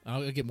know,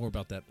 I'll get more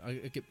about that.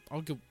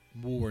 I'll get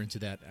more into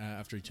that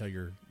after you tell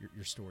your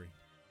story.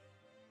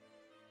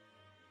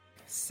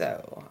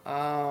 So,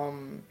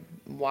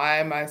 why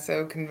am I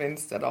so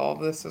convinced that all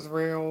this is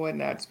real and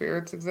that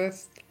spirits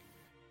exist?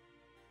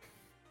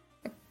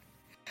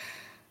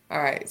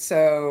 All right,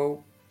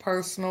 so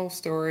personal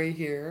story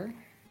here,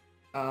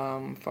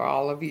 for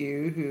all of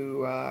you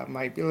who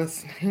might be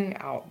listening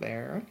out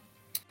there.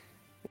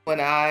 When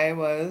I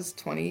was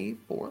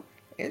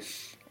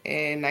 24-ish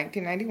in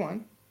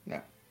 1991, no,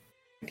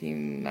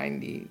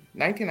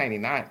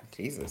 1999,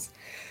 Jesus,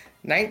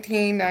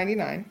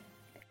 1999.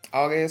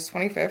 August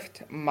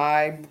 25th,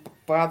 my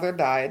brother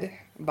died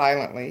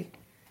violently,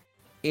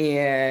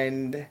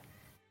 and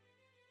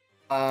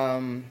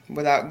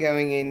without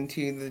going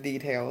into the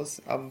details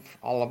of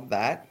all of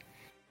that,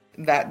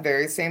 that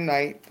very same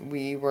night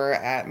we were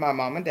at my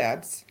mom and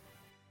dad's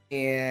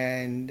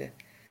and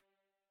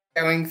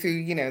going through,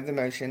 you know, the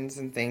motions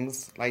and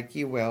things like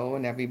you will,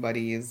 and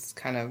everybody is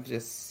kind of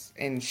just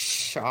in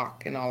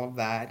shock and all of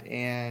that.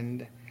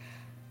 And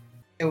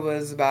it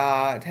was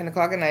about 10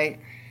 o'clock at night.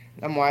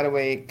 I'm wide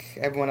awake.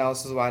 Everyone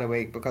else is wide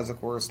awake because, of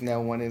course,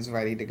 no one is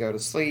ready to go to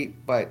sleep.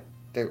 But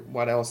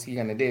what else are you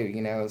going to do?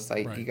 You know, it's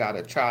like you got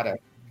to try to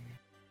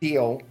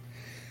deal.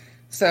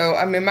 So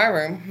I'm in my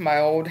room, my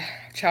old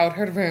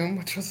childhood room,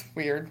 which was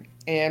weird.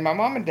 And my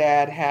mom and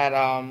dad had,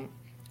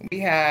 we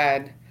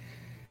had,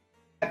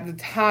 at the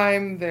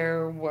time,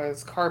 there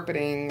was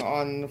carpeting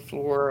on the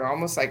floor,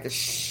 almost like a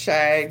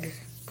shag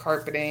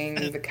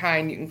carpeting, the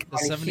kind you can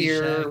kind of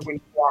hear when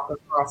you walk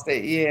across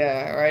it.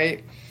 Yeah,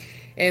 right?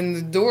 And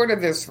the door to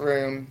this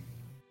room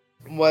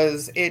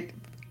it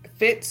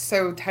fit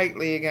so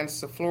tightly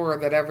against the floor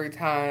that every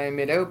time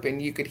it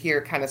opened, you could hear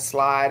it kind of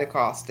slide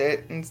across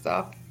it and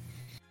stuff.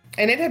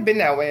 And it had been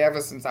that way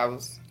ever since I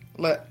was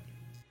little.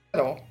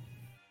 You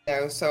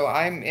know, so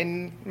I'm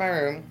in my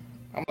room,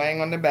 I'm laying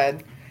on the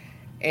bed,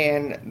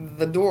 and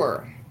the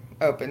door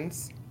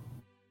opens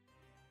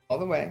all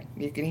the way.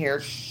 You can hear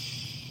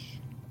shh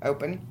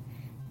open.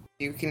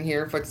 You can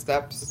hear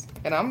footsteps,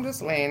 and I'm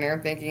just laying there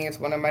thinking it's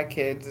one of my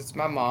kids, it's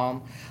my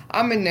mom.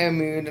 I'm in no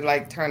mood to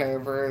like turn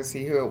over and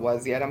see who it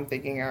was yet. I'm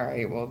thinking, all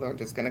right, well, they're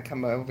just going to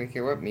come over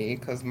here with me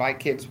because my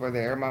kids were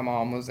there, my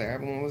mom was there,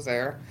 everyone was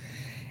there.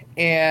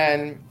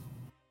 And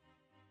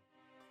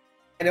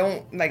I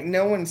don't, like,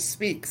 no one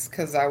speaks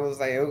because I was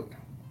like, oh.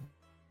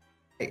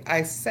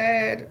 I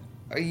said,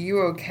 are you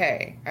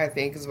okay? I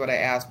think is what I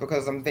asked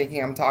because I'm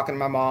thinking I'm talking to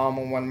my mom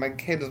or one of my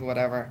kids or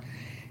whatever.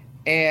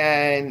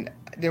 And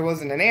there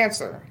wasn't an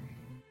answer.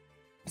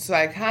 So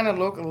I kind of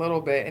look a little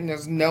bit and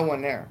there's no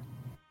one there.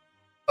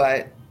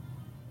 But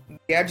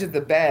the edge of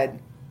the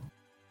bed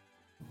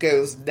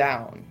goes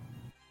down,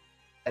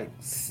 like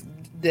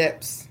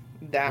dips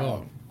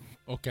down.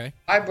 Oh, okay.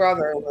 My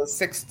brother was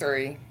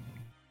 6'3"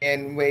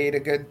 and weighed a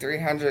good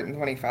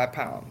 325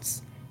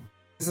 pounds.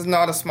 This is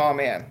not a small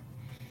man.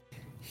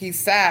 He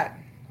sat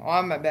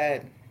on my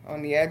bed,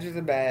 on the edge of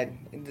the bed.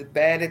 The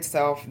bed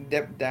itself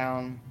dipped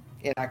down,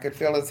 and I could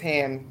feel his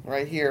hand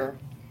right here.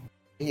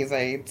 He's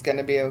like, it's going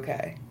to be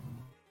okay.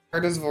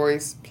 Heard his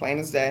voice, plain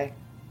as day.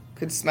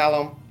 Could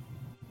smell him.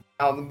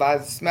 Now, by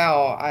the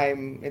smell,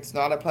 it's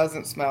not a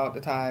pleasant smell at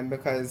the time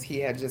because he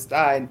had just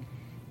died.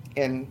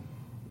 And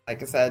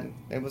like I said,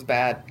 it was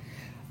bad.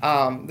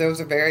 There was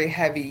a very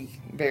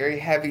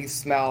heavy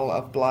smell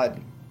of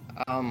blood.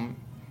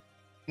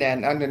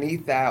 And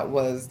underneath that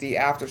was the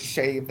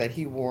aftershave that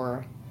he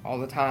wore all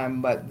the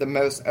time. But the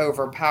most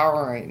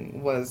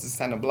overpowering was the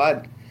scent of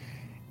blood.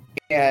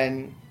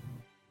 And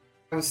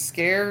I was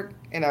scared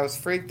and I was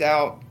freaked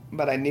out,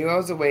 but I knew I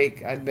was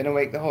awake. I'd been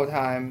awake the whole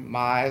time. My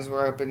eyes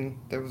were open.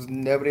 There was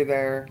nobody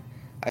there.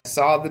 I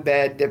saw the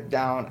bed dip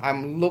down.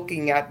 I'm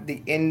looking at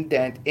the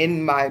indent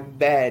in my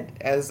bed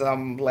as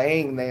I'm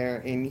laying there,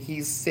 and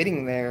he's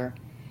sitting there.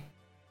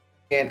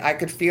 And I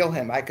could feel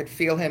him. I could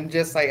feel him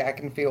just like I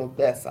can feel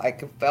this. I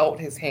could felt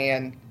his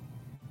hand.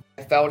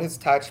 I felt his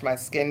touch. My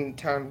skin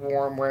turned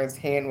warm where his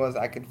hand was.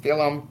 I could feel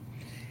him.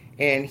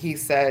 And he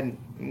said,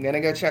 I'm going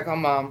to go check on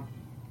Mom.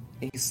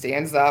 He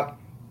stands up.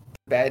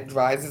 The bed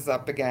rises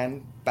up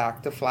again,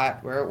 back to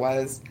flat where it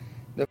was.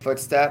 The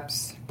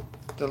footsteps,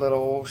 the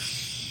little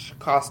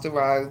cost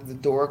arrives, the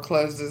door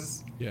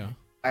closes. Yeah.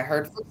 I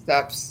heard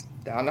footsteps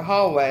down the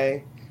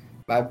hallway.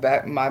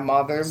 My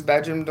mother's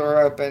bedroom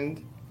door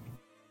opened.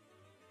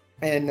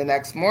 And the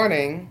next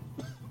morning,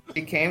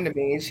 she came to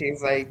me and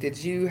she's like, did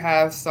you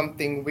have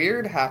something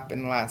weird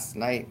happen last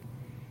night?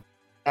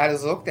 I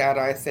just looked at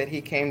her. I said, he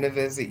came to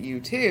visit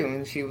you too.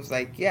 And she was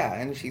like, yeah.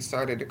 And she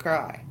started to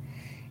cry.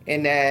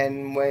 And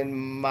then when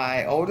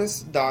my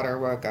oldest daughter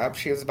woke up,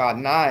 she was about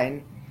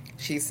 9,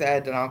 she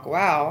said that Uncle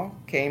Al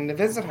came to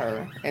visit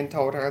her and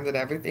told her that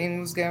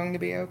everything was going to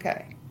be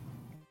okay.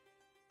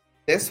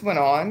 This went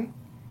on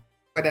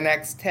for the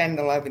next 10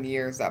 to 11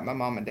 years at my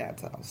mom and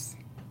dad's house.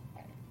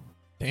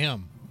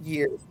 Damn.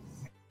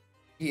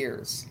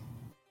 Years.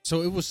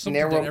 So it was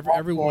something that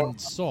everyone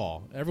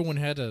saw. Everyone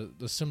had a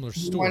similar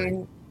story.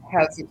 Everyone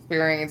has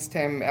experienced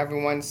him.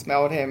 Everyone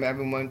smelled him.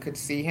 Everyone could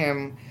see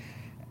him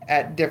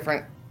at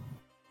different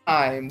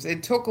times.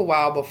 It took a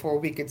while before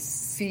we could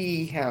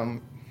see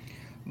him,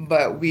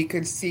 but we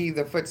could see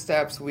the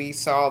footsteps. We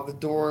saw the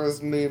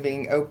doors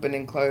moving, open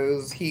and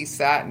close. He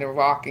sat in a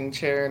rocking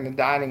chair in the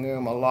dining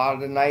room. A lot of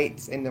the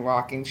nights in the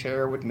rocking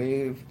chair would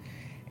move,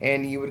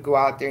 and you would go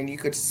out there and you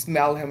could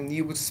smell him.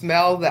 You would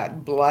smell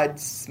that blood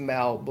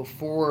smell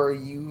before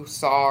you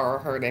saw or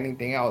heard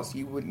anything else.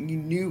 You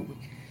knew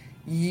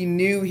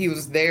he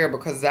was there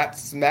because that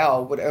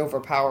smell would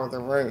overpower the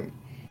room.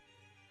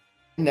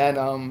 And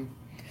then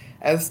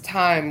as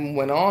time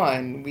went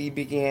on, we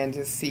began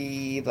to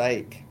see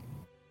like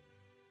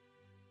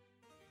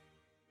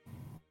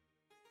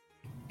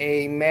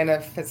a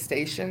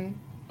manifestation.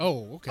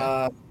 Oh,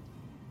 okay.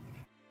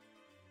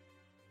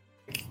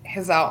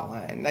 His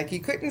outline. Like you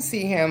couldn't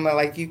see him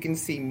like you can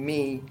see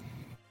me,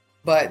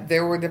 but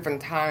there were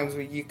different times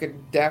where you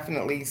could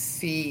definitely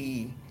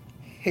see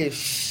his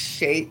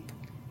shape,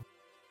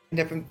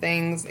 different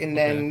things. And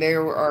then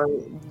there are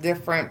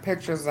different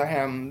pictures of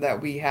him that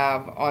we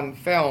have on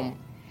film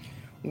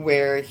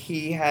where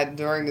he had,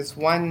 during this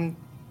one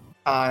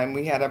time,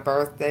 we had a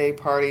birthday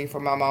party for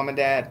my mom and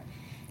dad,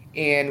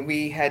 and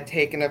we had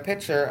taken a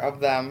picture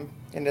of them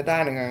in the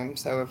dining room.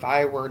 So if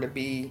I were to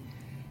be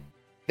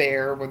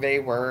there where they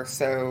were,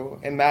 so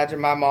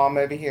imagine my mom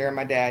over here and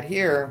my dad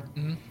here.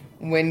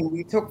 Mm-hmm. When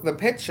we took the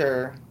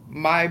picture,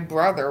 my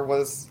brother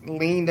was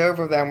leaned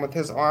over them with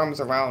his arms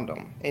around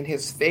them, and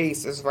his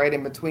face is right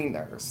in between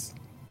theirs.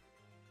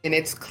 And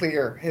it's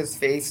clear. His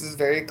face is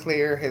very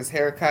clear. His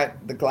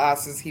haircut, the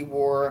glasses he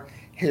wore,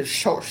 his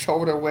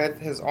shoulder width,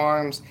 his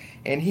arms,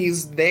 and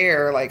he's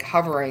there like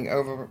hovering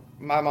over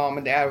my mom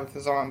and dad with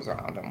his arms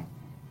around him.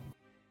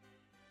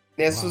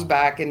 This was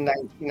back in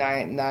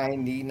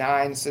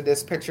 1999, so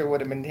this picture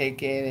would have been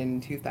taken in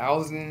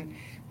 2000.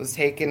 It was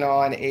taken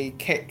on a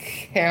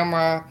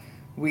camera.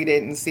 We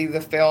didn't see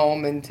the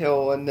film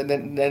until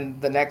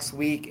the next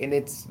week, and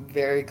it's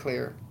very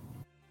clear.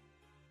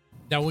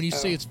 Now, when you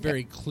say it's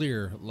very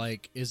clear,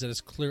 like, is it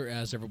as clear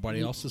as everybody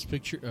else's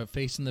picture,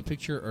 face in the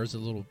picture, or is it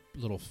a little?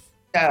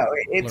 No,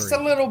 it's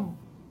blurry? A little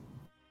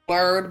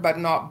blurred, but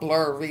not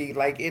blurry.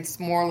 Like it's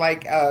more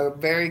like a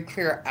very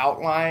clear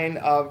outline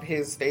of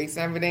his face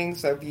and everything.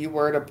 So if you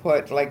were to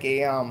put like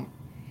a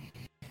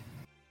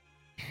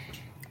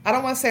I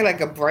don't want to say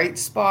like a bright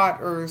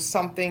spot or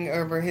something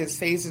over his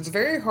face, it's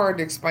very hard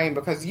to explain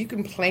because you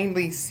can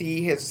plainly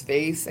see his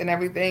face and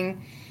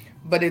everything.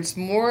 But it's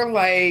more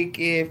like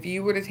if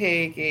you were to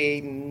take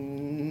a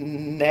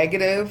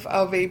negative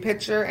of a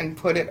picture and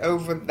put it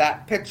over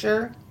that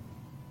picture,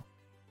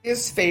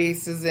 his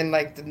face is in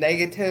like the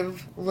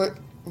negative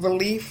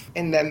relief,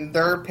 and then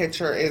their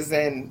picture is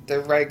in the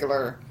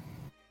regular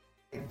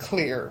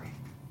clear.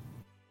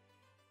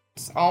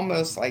 It's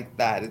almost like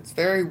that. It's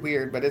very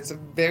weird, but it's a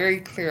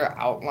very clear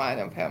outline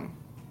of him.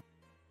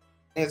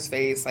 His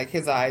face, like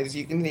his eyes,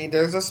 you can see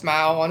there's a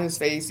smile on his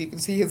face. You can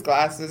see his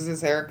glasses,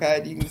 his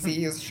haircut. You can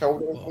see his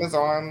shoulders, his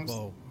arms.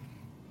 Whoa.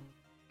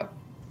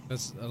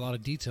 That's a lot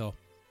of detail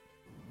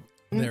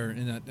there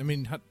in that. I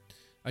mean,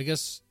 I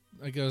guess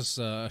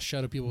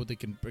shadow people, they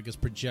can,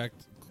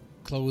 project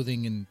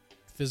clothing and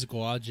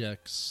physical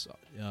objects,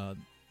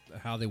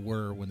 how they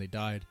were when they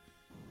died,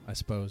 I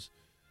suppose.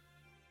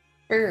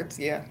 Spirits,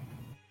 yeah.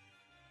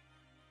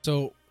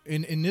 So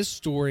in this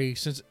story,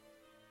 since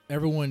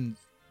everyone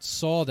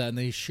saw that and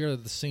they share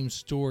the same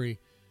story,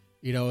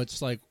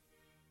 it's like,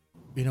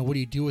 what do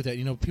you do with that?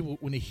 People,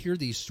 when they hear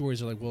these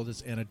stories, are like, well,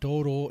 it's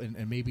anecdotal,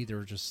 and maybe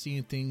they're just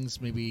seeing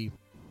things. Maybe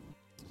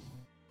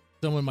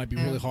someone might be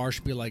really harsh,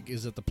 be like,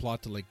 is it the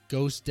plot to like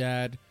Ghost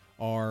Dad?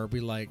 Or be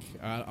like,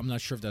 I'm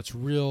not sure if that's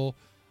real.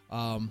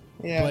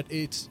 But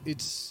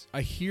it's.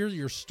 I hear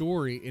your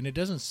story, and it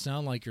doesn't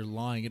sound like you're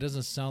lying. It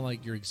doesn't sound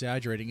like you're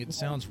exaggerating. It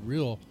sounds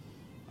real,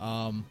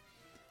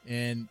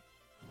 and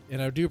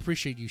I do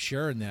appreciate you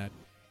sharing that.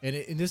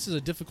 And this is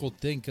a difficult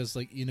thing because,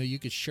 like, you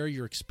could share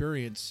your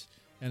experience,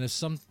 and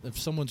if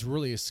someone's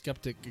really a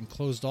skeptic and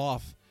closed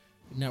off,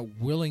 not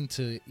willing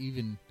to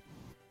even,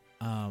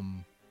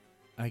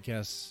 I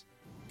guess,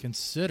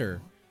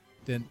 consider,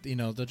 then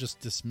they'll just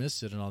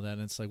dismiss it and all that.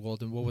 And it's like, well,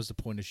 then what was the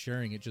point of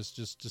sharing it?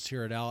 Just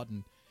hear it out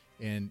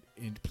and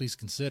please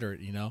consider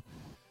it.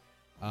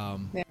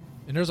 And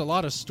there's a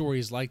lot of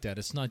stories like that.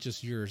 It's not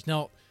just yours.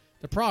 Now,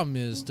 the problem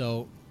is,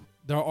 though,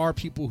 there are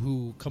people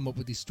who come up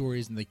with these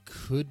stories, and they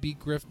could be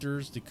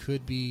grifters. They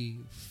could be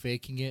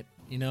faking it.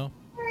 Yeah.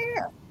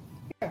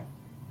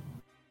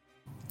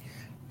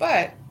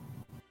 But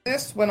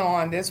this went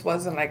on. This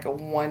wasn't like a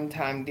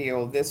one-time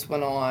deal. This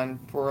went on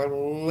for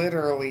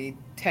literally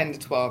 10 to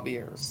 12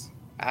 years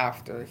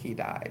after he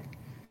died.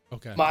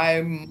 Okay.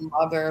 My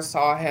mother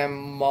saw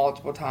him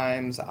multiple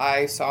times.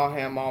 I saw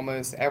him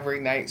almost every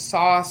night.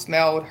 Saw,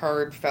 smelled,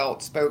 heard,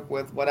 felt, spoke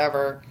with,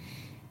 whatever,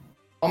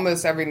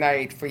 almost every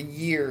night for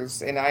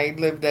years. And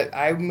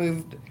I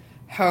moved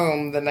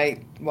home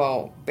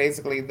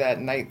basically that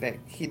night that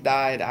he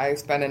died. I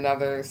spent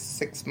another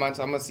 6 months,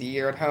 almost a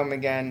year at home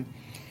again.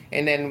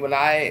 And then when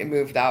I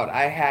moved out,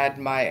 I had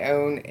my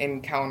own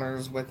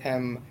encounters with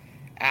him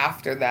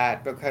after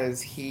that,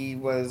 because he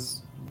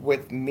was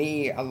with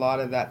me a lot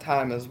of that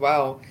time as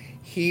well.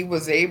 He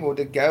was able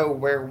to go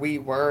where we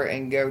were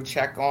and go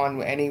check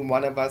on any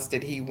one of us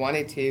that he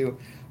wanted to.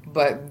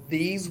 But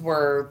these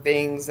were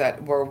things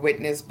that were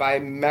witnessed by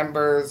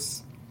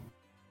members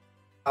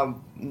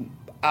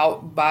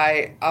out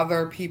by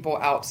other people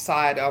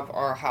outside of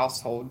our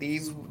household.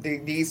 These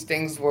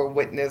things were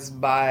witnessed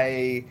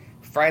by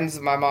friends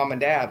of my mom and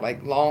dad,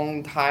 like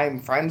longtime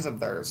friends of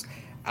theirs,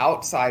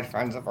 outside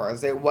friends of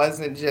ours. It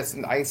wasn't just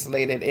an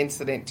isolated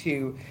incident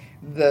to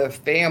the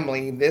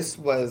family. This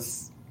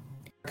was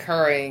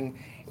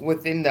occurring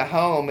within the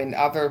home, and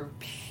other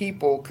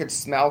people could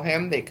smell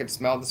him. They could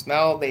smell the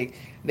smell.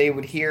 They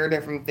would hear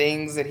different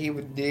things that he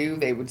would do.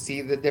 They would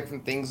see the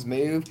different things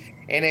move,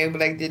 and they would be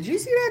like, did you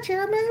see that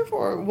chair move?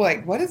 Or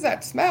like, what is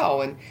that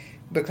smell? And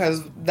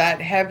because that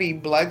heavy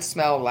blood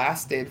smell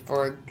lasted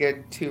for a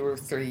good 2 or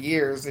 3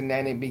 years, and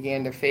then it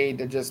began to fade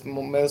to just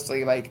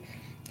mostly like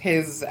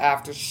his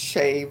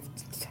aftershave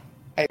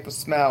type of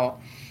smell.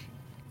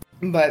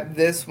 But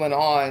this went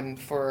on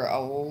for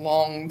a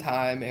long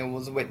time and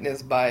was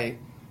witnessed by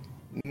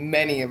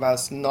many of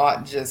us,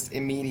 not just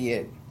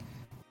immediate,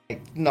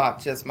 like not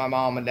just my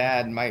mom and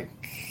dad and my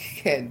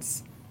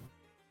kids.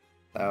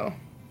 So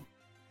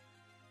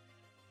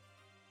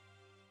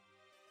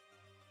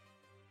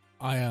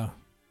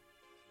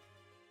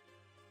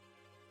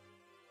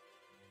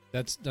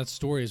that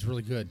story is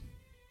really good,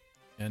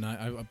 and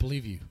I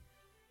believe you.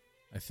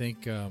 I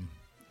think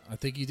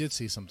you did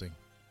see something.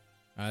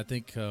 I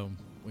think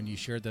when you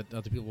shared that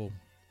other people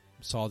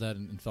saw that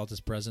and felt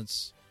his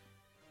presence,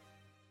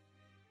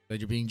 that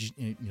you're being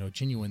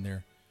genuine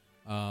there.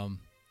 I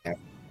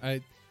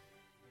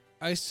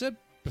said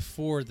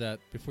before you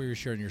were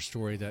sharing your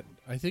story that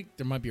I think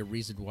there might be a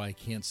reason why I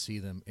can't see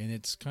them, and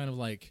it's kind of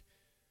like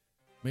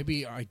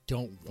maybe I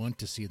don't want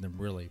to see them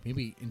really.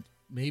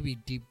 Maybe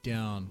deep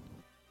down,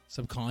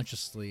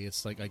 subconsciously,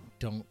 it's like I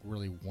don't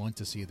really want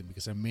to see them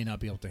because I may not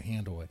be able to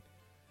handle it.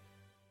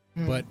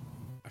 But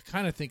I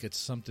kind of think it's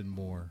something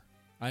more.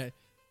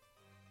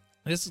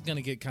 This is going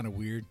to get kind of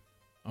weird,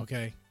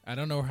 okay? I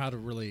don't know how to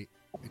really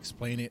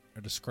explain it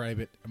or describe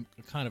it. I'm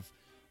kind of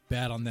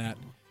bad on that.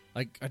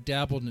 Like, I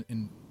dabbled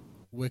in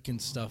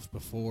Wiccan stuff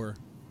before,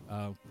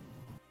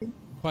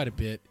 quite a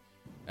bit,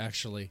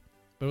 actually.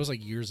 But it was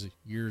like years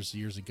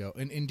ago.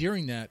 And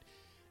during that,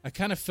 I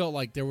kind of felt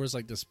like there was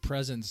like this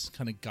presence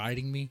kind of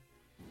guiding me.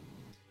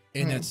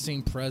 And that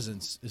same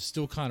presence is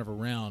still kind of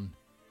around,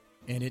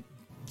 and it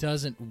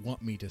doesn't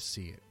want me to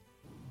see it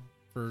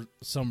for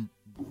some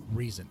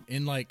reason.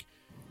 And like,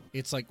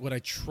 it's like when I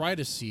try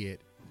to see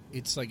it,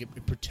 it's like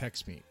it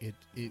protects me.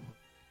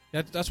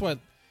 That's why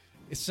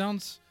it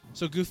sounds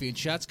so goofy. And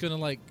chat's gonna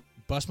like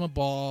bust my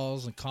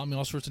balls and call me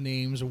all sorts of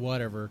names or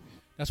whatever.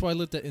 That's why I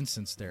lit the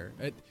incense there.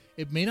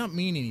 It may not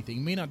mean anything,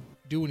 it may not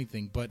do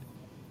anything, but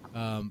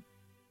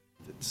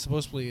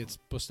supposedly it's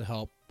supposed to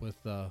help with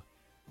I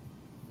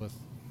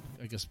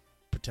guess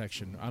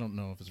protection. I don't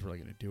know if it's really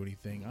going to do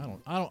anything.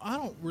 I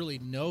don't really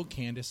know,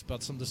 Candace,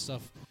 about some of the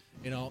stuff,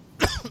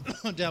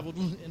 I dabbled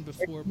in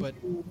before, but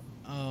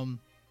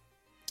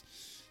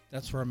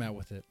that's where I'm at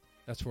with it.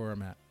 That's where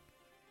I'm at.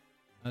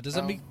 Does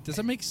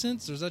that make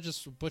sense, or is that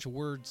just a bunch of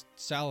words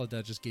salad that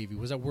I just gave you?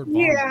 Was that word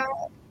vomit? Yeah,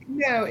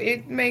 no,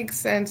 it makes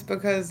sense,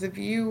 because if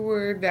you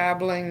were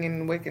dabbling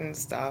in Wiccan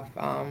stuff,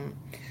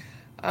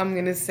 I'm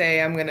going to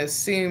say, I'm going to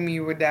assume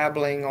you were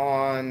dabbling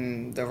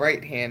on the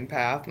right-hand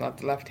path, not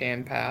the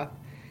left-hand path.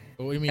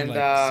 Oh, you mean And,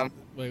 like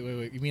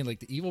wait. You mean like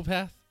the evil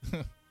path?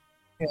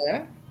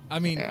 yeah. I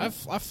mean, Yeah.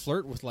 I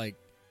flirt with like.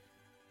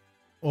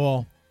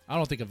 Well, I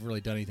don't think I've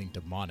really done anything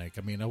demonic.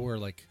 I mean, I wear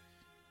like,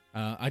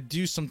 I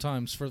do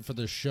sometimes for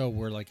the show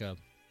wear like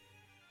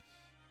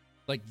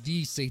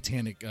the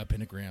satanic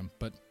pentagram,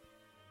 but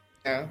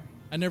Yeah.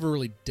 I never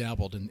really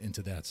dabbled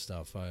into that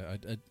stuff. I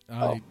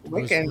was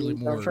Wiccan, really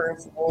more the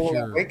first rule of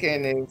pure.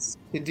 Wiccan is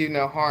to do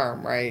no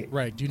harm, right?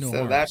 Right, do no So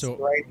harm. that's So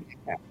right.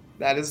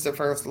 That is the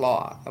first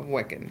law of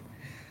Wiccan.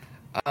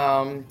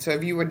 So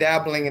if you were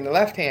dabbling in the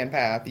left-hand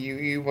path,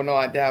 you were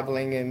not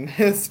dabbling in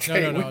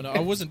straight. no. I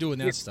wasn't doing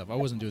that stuff. I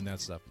wasn't doing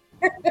But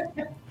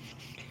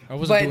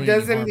any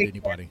doesn't harm to make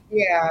anybody.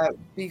 Yeah,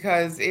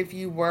 because if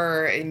you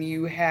were and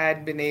you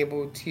had been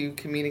able to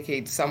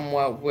communicate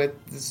somewhat with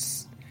the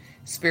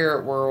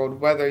spirit world,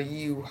 whether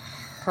you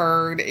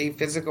heard a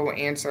physical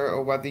answer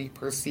or whether you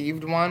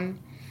perceived one,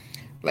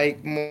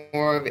 like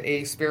more of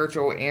a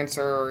spiritual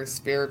answer or a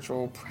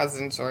spiritual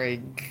presence or a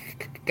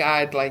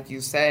guide, like you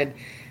said,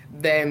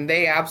 then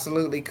they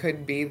absolutely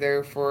could be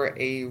there for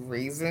a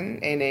reason,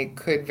 and it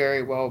could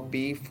very well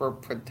be for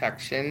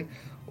protection.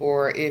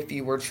 Or if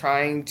you were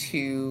trying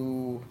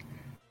to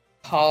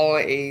call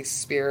a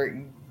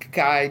spirit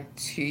guide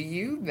to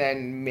you,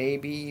 then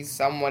maybe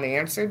someone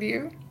answered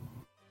you.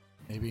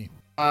 Maybe.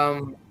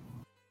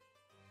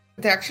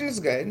 Protection is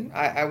good.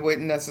 I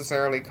wouldn't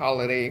necessarily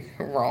call it a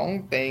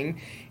wrong thing.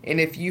 And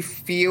if you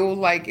feel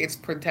like it's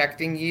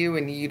protecting you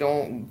and you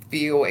don't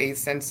feel a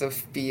sense of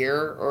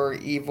fear or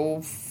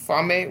evil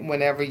from it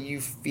whenever you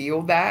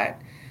feel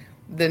that,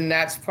 then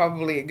that's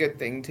probably a good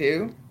thing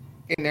too.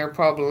 And there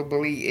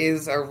probably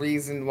is a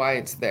reason why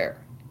it's there.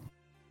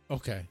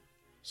 Okay,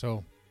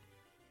 so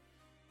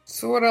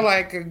Sort of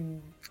like a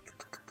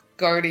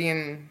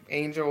guardian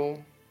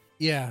angel.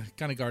 yeah,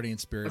 kind of guardian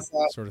spirit What's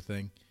that? sort of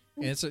thing.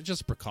 And it's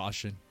just a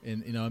precaution,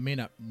 and it may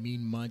not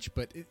mean much,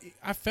 but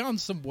I found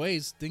some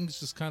ways things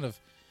just kind of.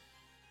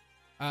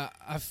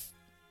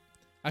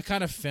 I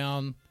kind of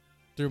found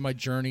through my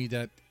journey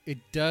that it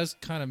does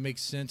kind of make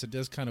sense. It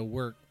does kind of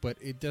work, but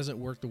it doesn't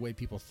work the way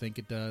people think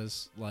it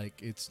does.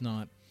 Like it's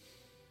not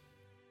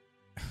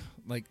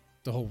like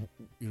the whole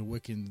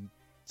Wiccan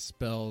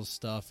spells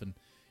stuff, and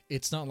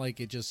it's not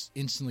like it just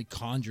instantly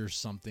conjures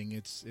something.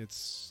 It's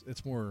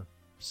more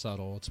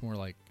subtle. It's more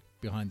like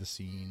behind the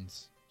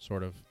scenes,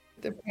 sort of.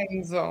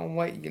 Depends on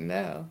what you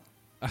know.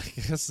 I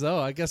guess so.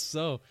 I guess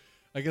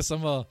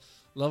I'm a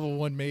level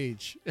 1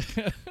 mage.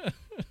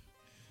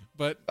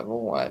 But Level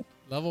one.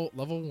 level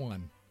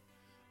 1.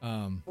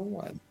 Level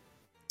one.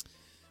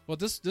 Well,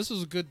 this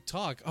was a good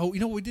talk. Oh,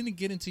 we didn't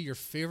get into your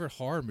favorite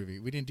horror movie.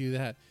 We didn't do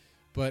that.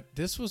 But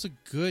this was a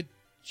good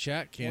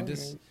chat,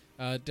 Candace.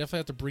 Definitely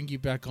have to bring you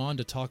back on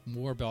to talk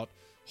more about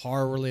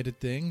horror related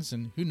things,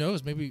 and who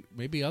knows,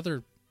 maybe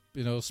other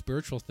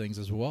spiritual things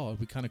as well. It'd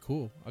be kind of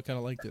cool. I kind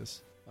of like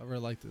this. I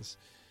really like this.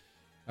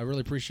 I really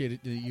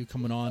appreciate you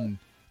coming on and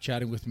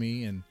chatting with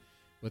me and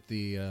with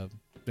the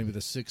maybe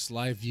the 6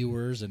 live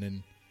viewers, and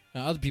then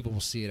other people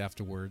will see it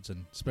afterwards,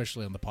 and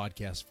especially on the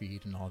podcast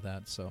feed and all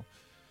that. So,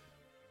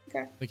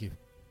 Okay. thank you.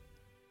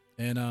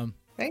 And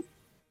Thanks.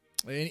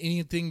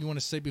 anything you want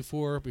to say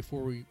before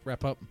we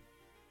wrap up?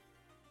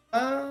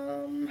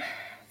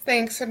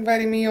 Thanks for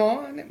inviting me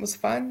on. It was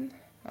fun.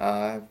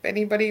 If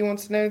anybody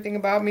wants to know anything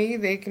about me,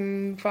 they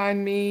can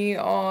find me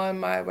on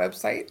my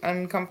website,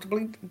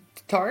 Uncomfortably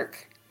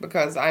Dark,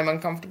 because I'm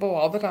uncomfortable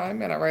all the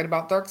time and I write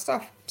about dark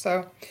stuff.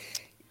 So,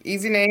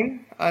 easy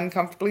name,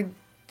 Uncomfortably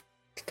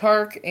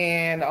Dark,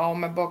 and all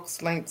my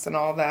books, links, and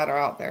all that are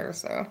out there.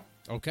 So.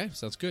 Okay,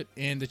 sounds good.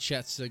 And the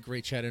chat's a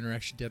great chat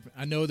interaction.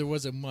 I know there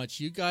wasn't much.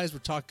 You guys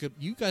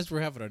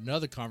were having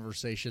another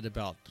conversation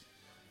about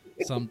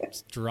some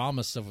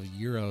drama stuff with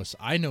Euros.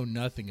 I know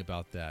nothing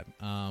about that.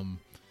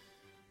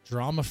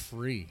 Drama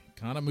free,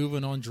 kind of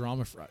moving on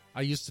drama free.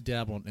 I used to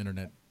dabble on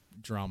internet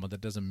drama.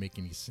 That doesn't make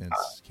any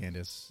sense,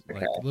 Candace.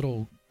 Like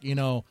little,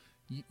 small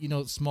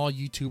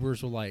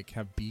YouTubers will like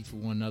have beef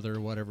with one another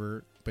or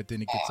whatever, but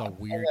then it gets all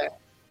weird.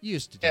 You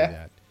used to do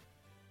that.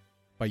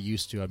 By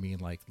used to, I mean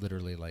like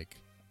literally like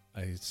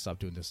I stopped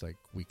doing this like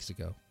weeks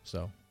ago.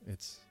 So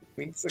it's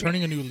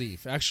turning a new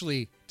leaf.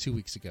 Actually, 2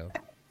 weeks ago,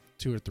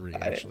 2 or 3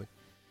 actually.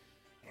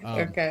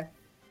 Okay.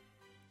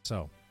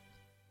 So.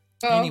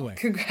 Well, Anyway.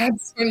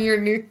 congrats on your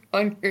new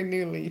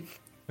leaf.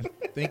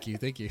 Thank you.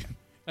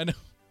 I know.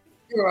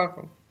 You're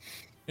welcome.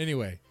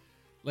 Anyway,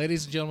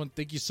 ladies and gentlemen,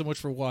 thank you so much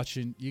for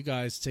watching. You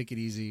guys take it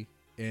easy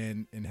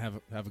and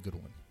have a good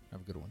one.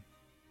 Have a good one.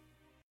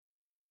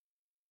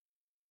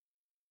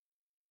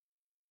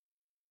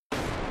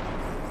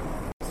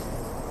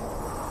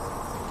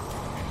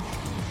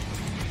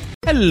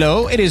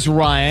 Hello, it is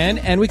Ryan,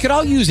 and we could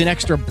all use an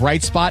extra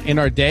bright spot in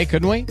our day,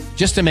 couldn't we?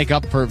 Just to make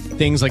up for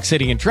things like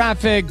sitting in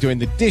traffic, doing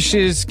the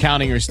dishes,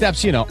 counting your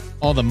steps, you know,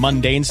 all the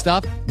mundane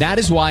stuff. That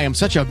is why I'm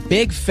such a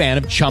big fan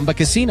of Chumba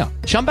Casino.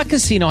 Chumba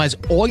Casino has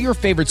all your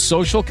favorite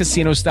social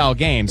casino-style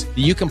games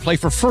that you can play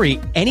for free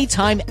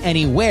anytime,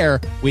 anywhere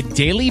with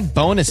daily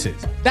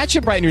bonuses. That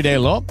should brighten your day a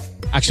little.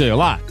 Actually, a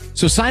lot.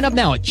 So sign up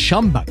now at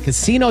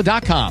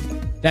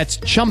ChumbaCasino.com. That's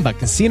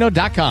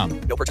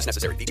ChumbaCasino.com. No purchase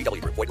necessary.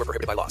 VGW Group. Void where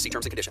prohibited by law. See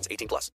terms and conditions. 18+.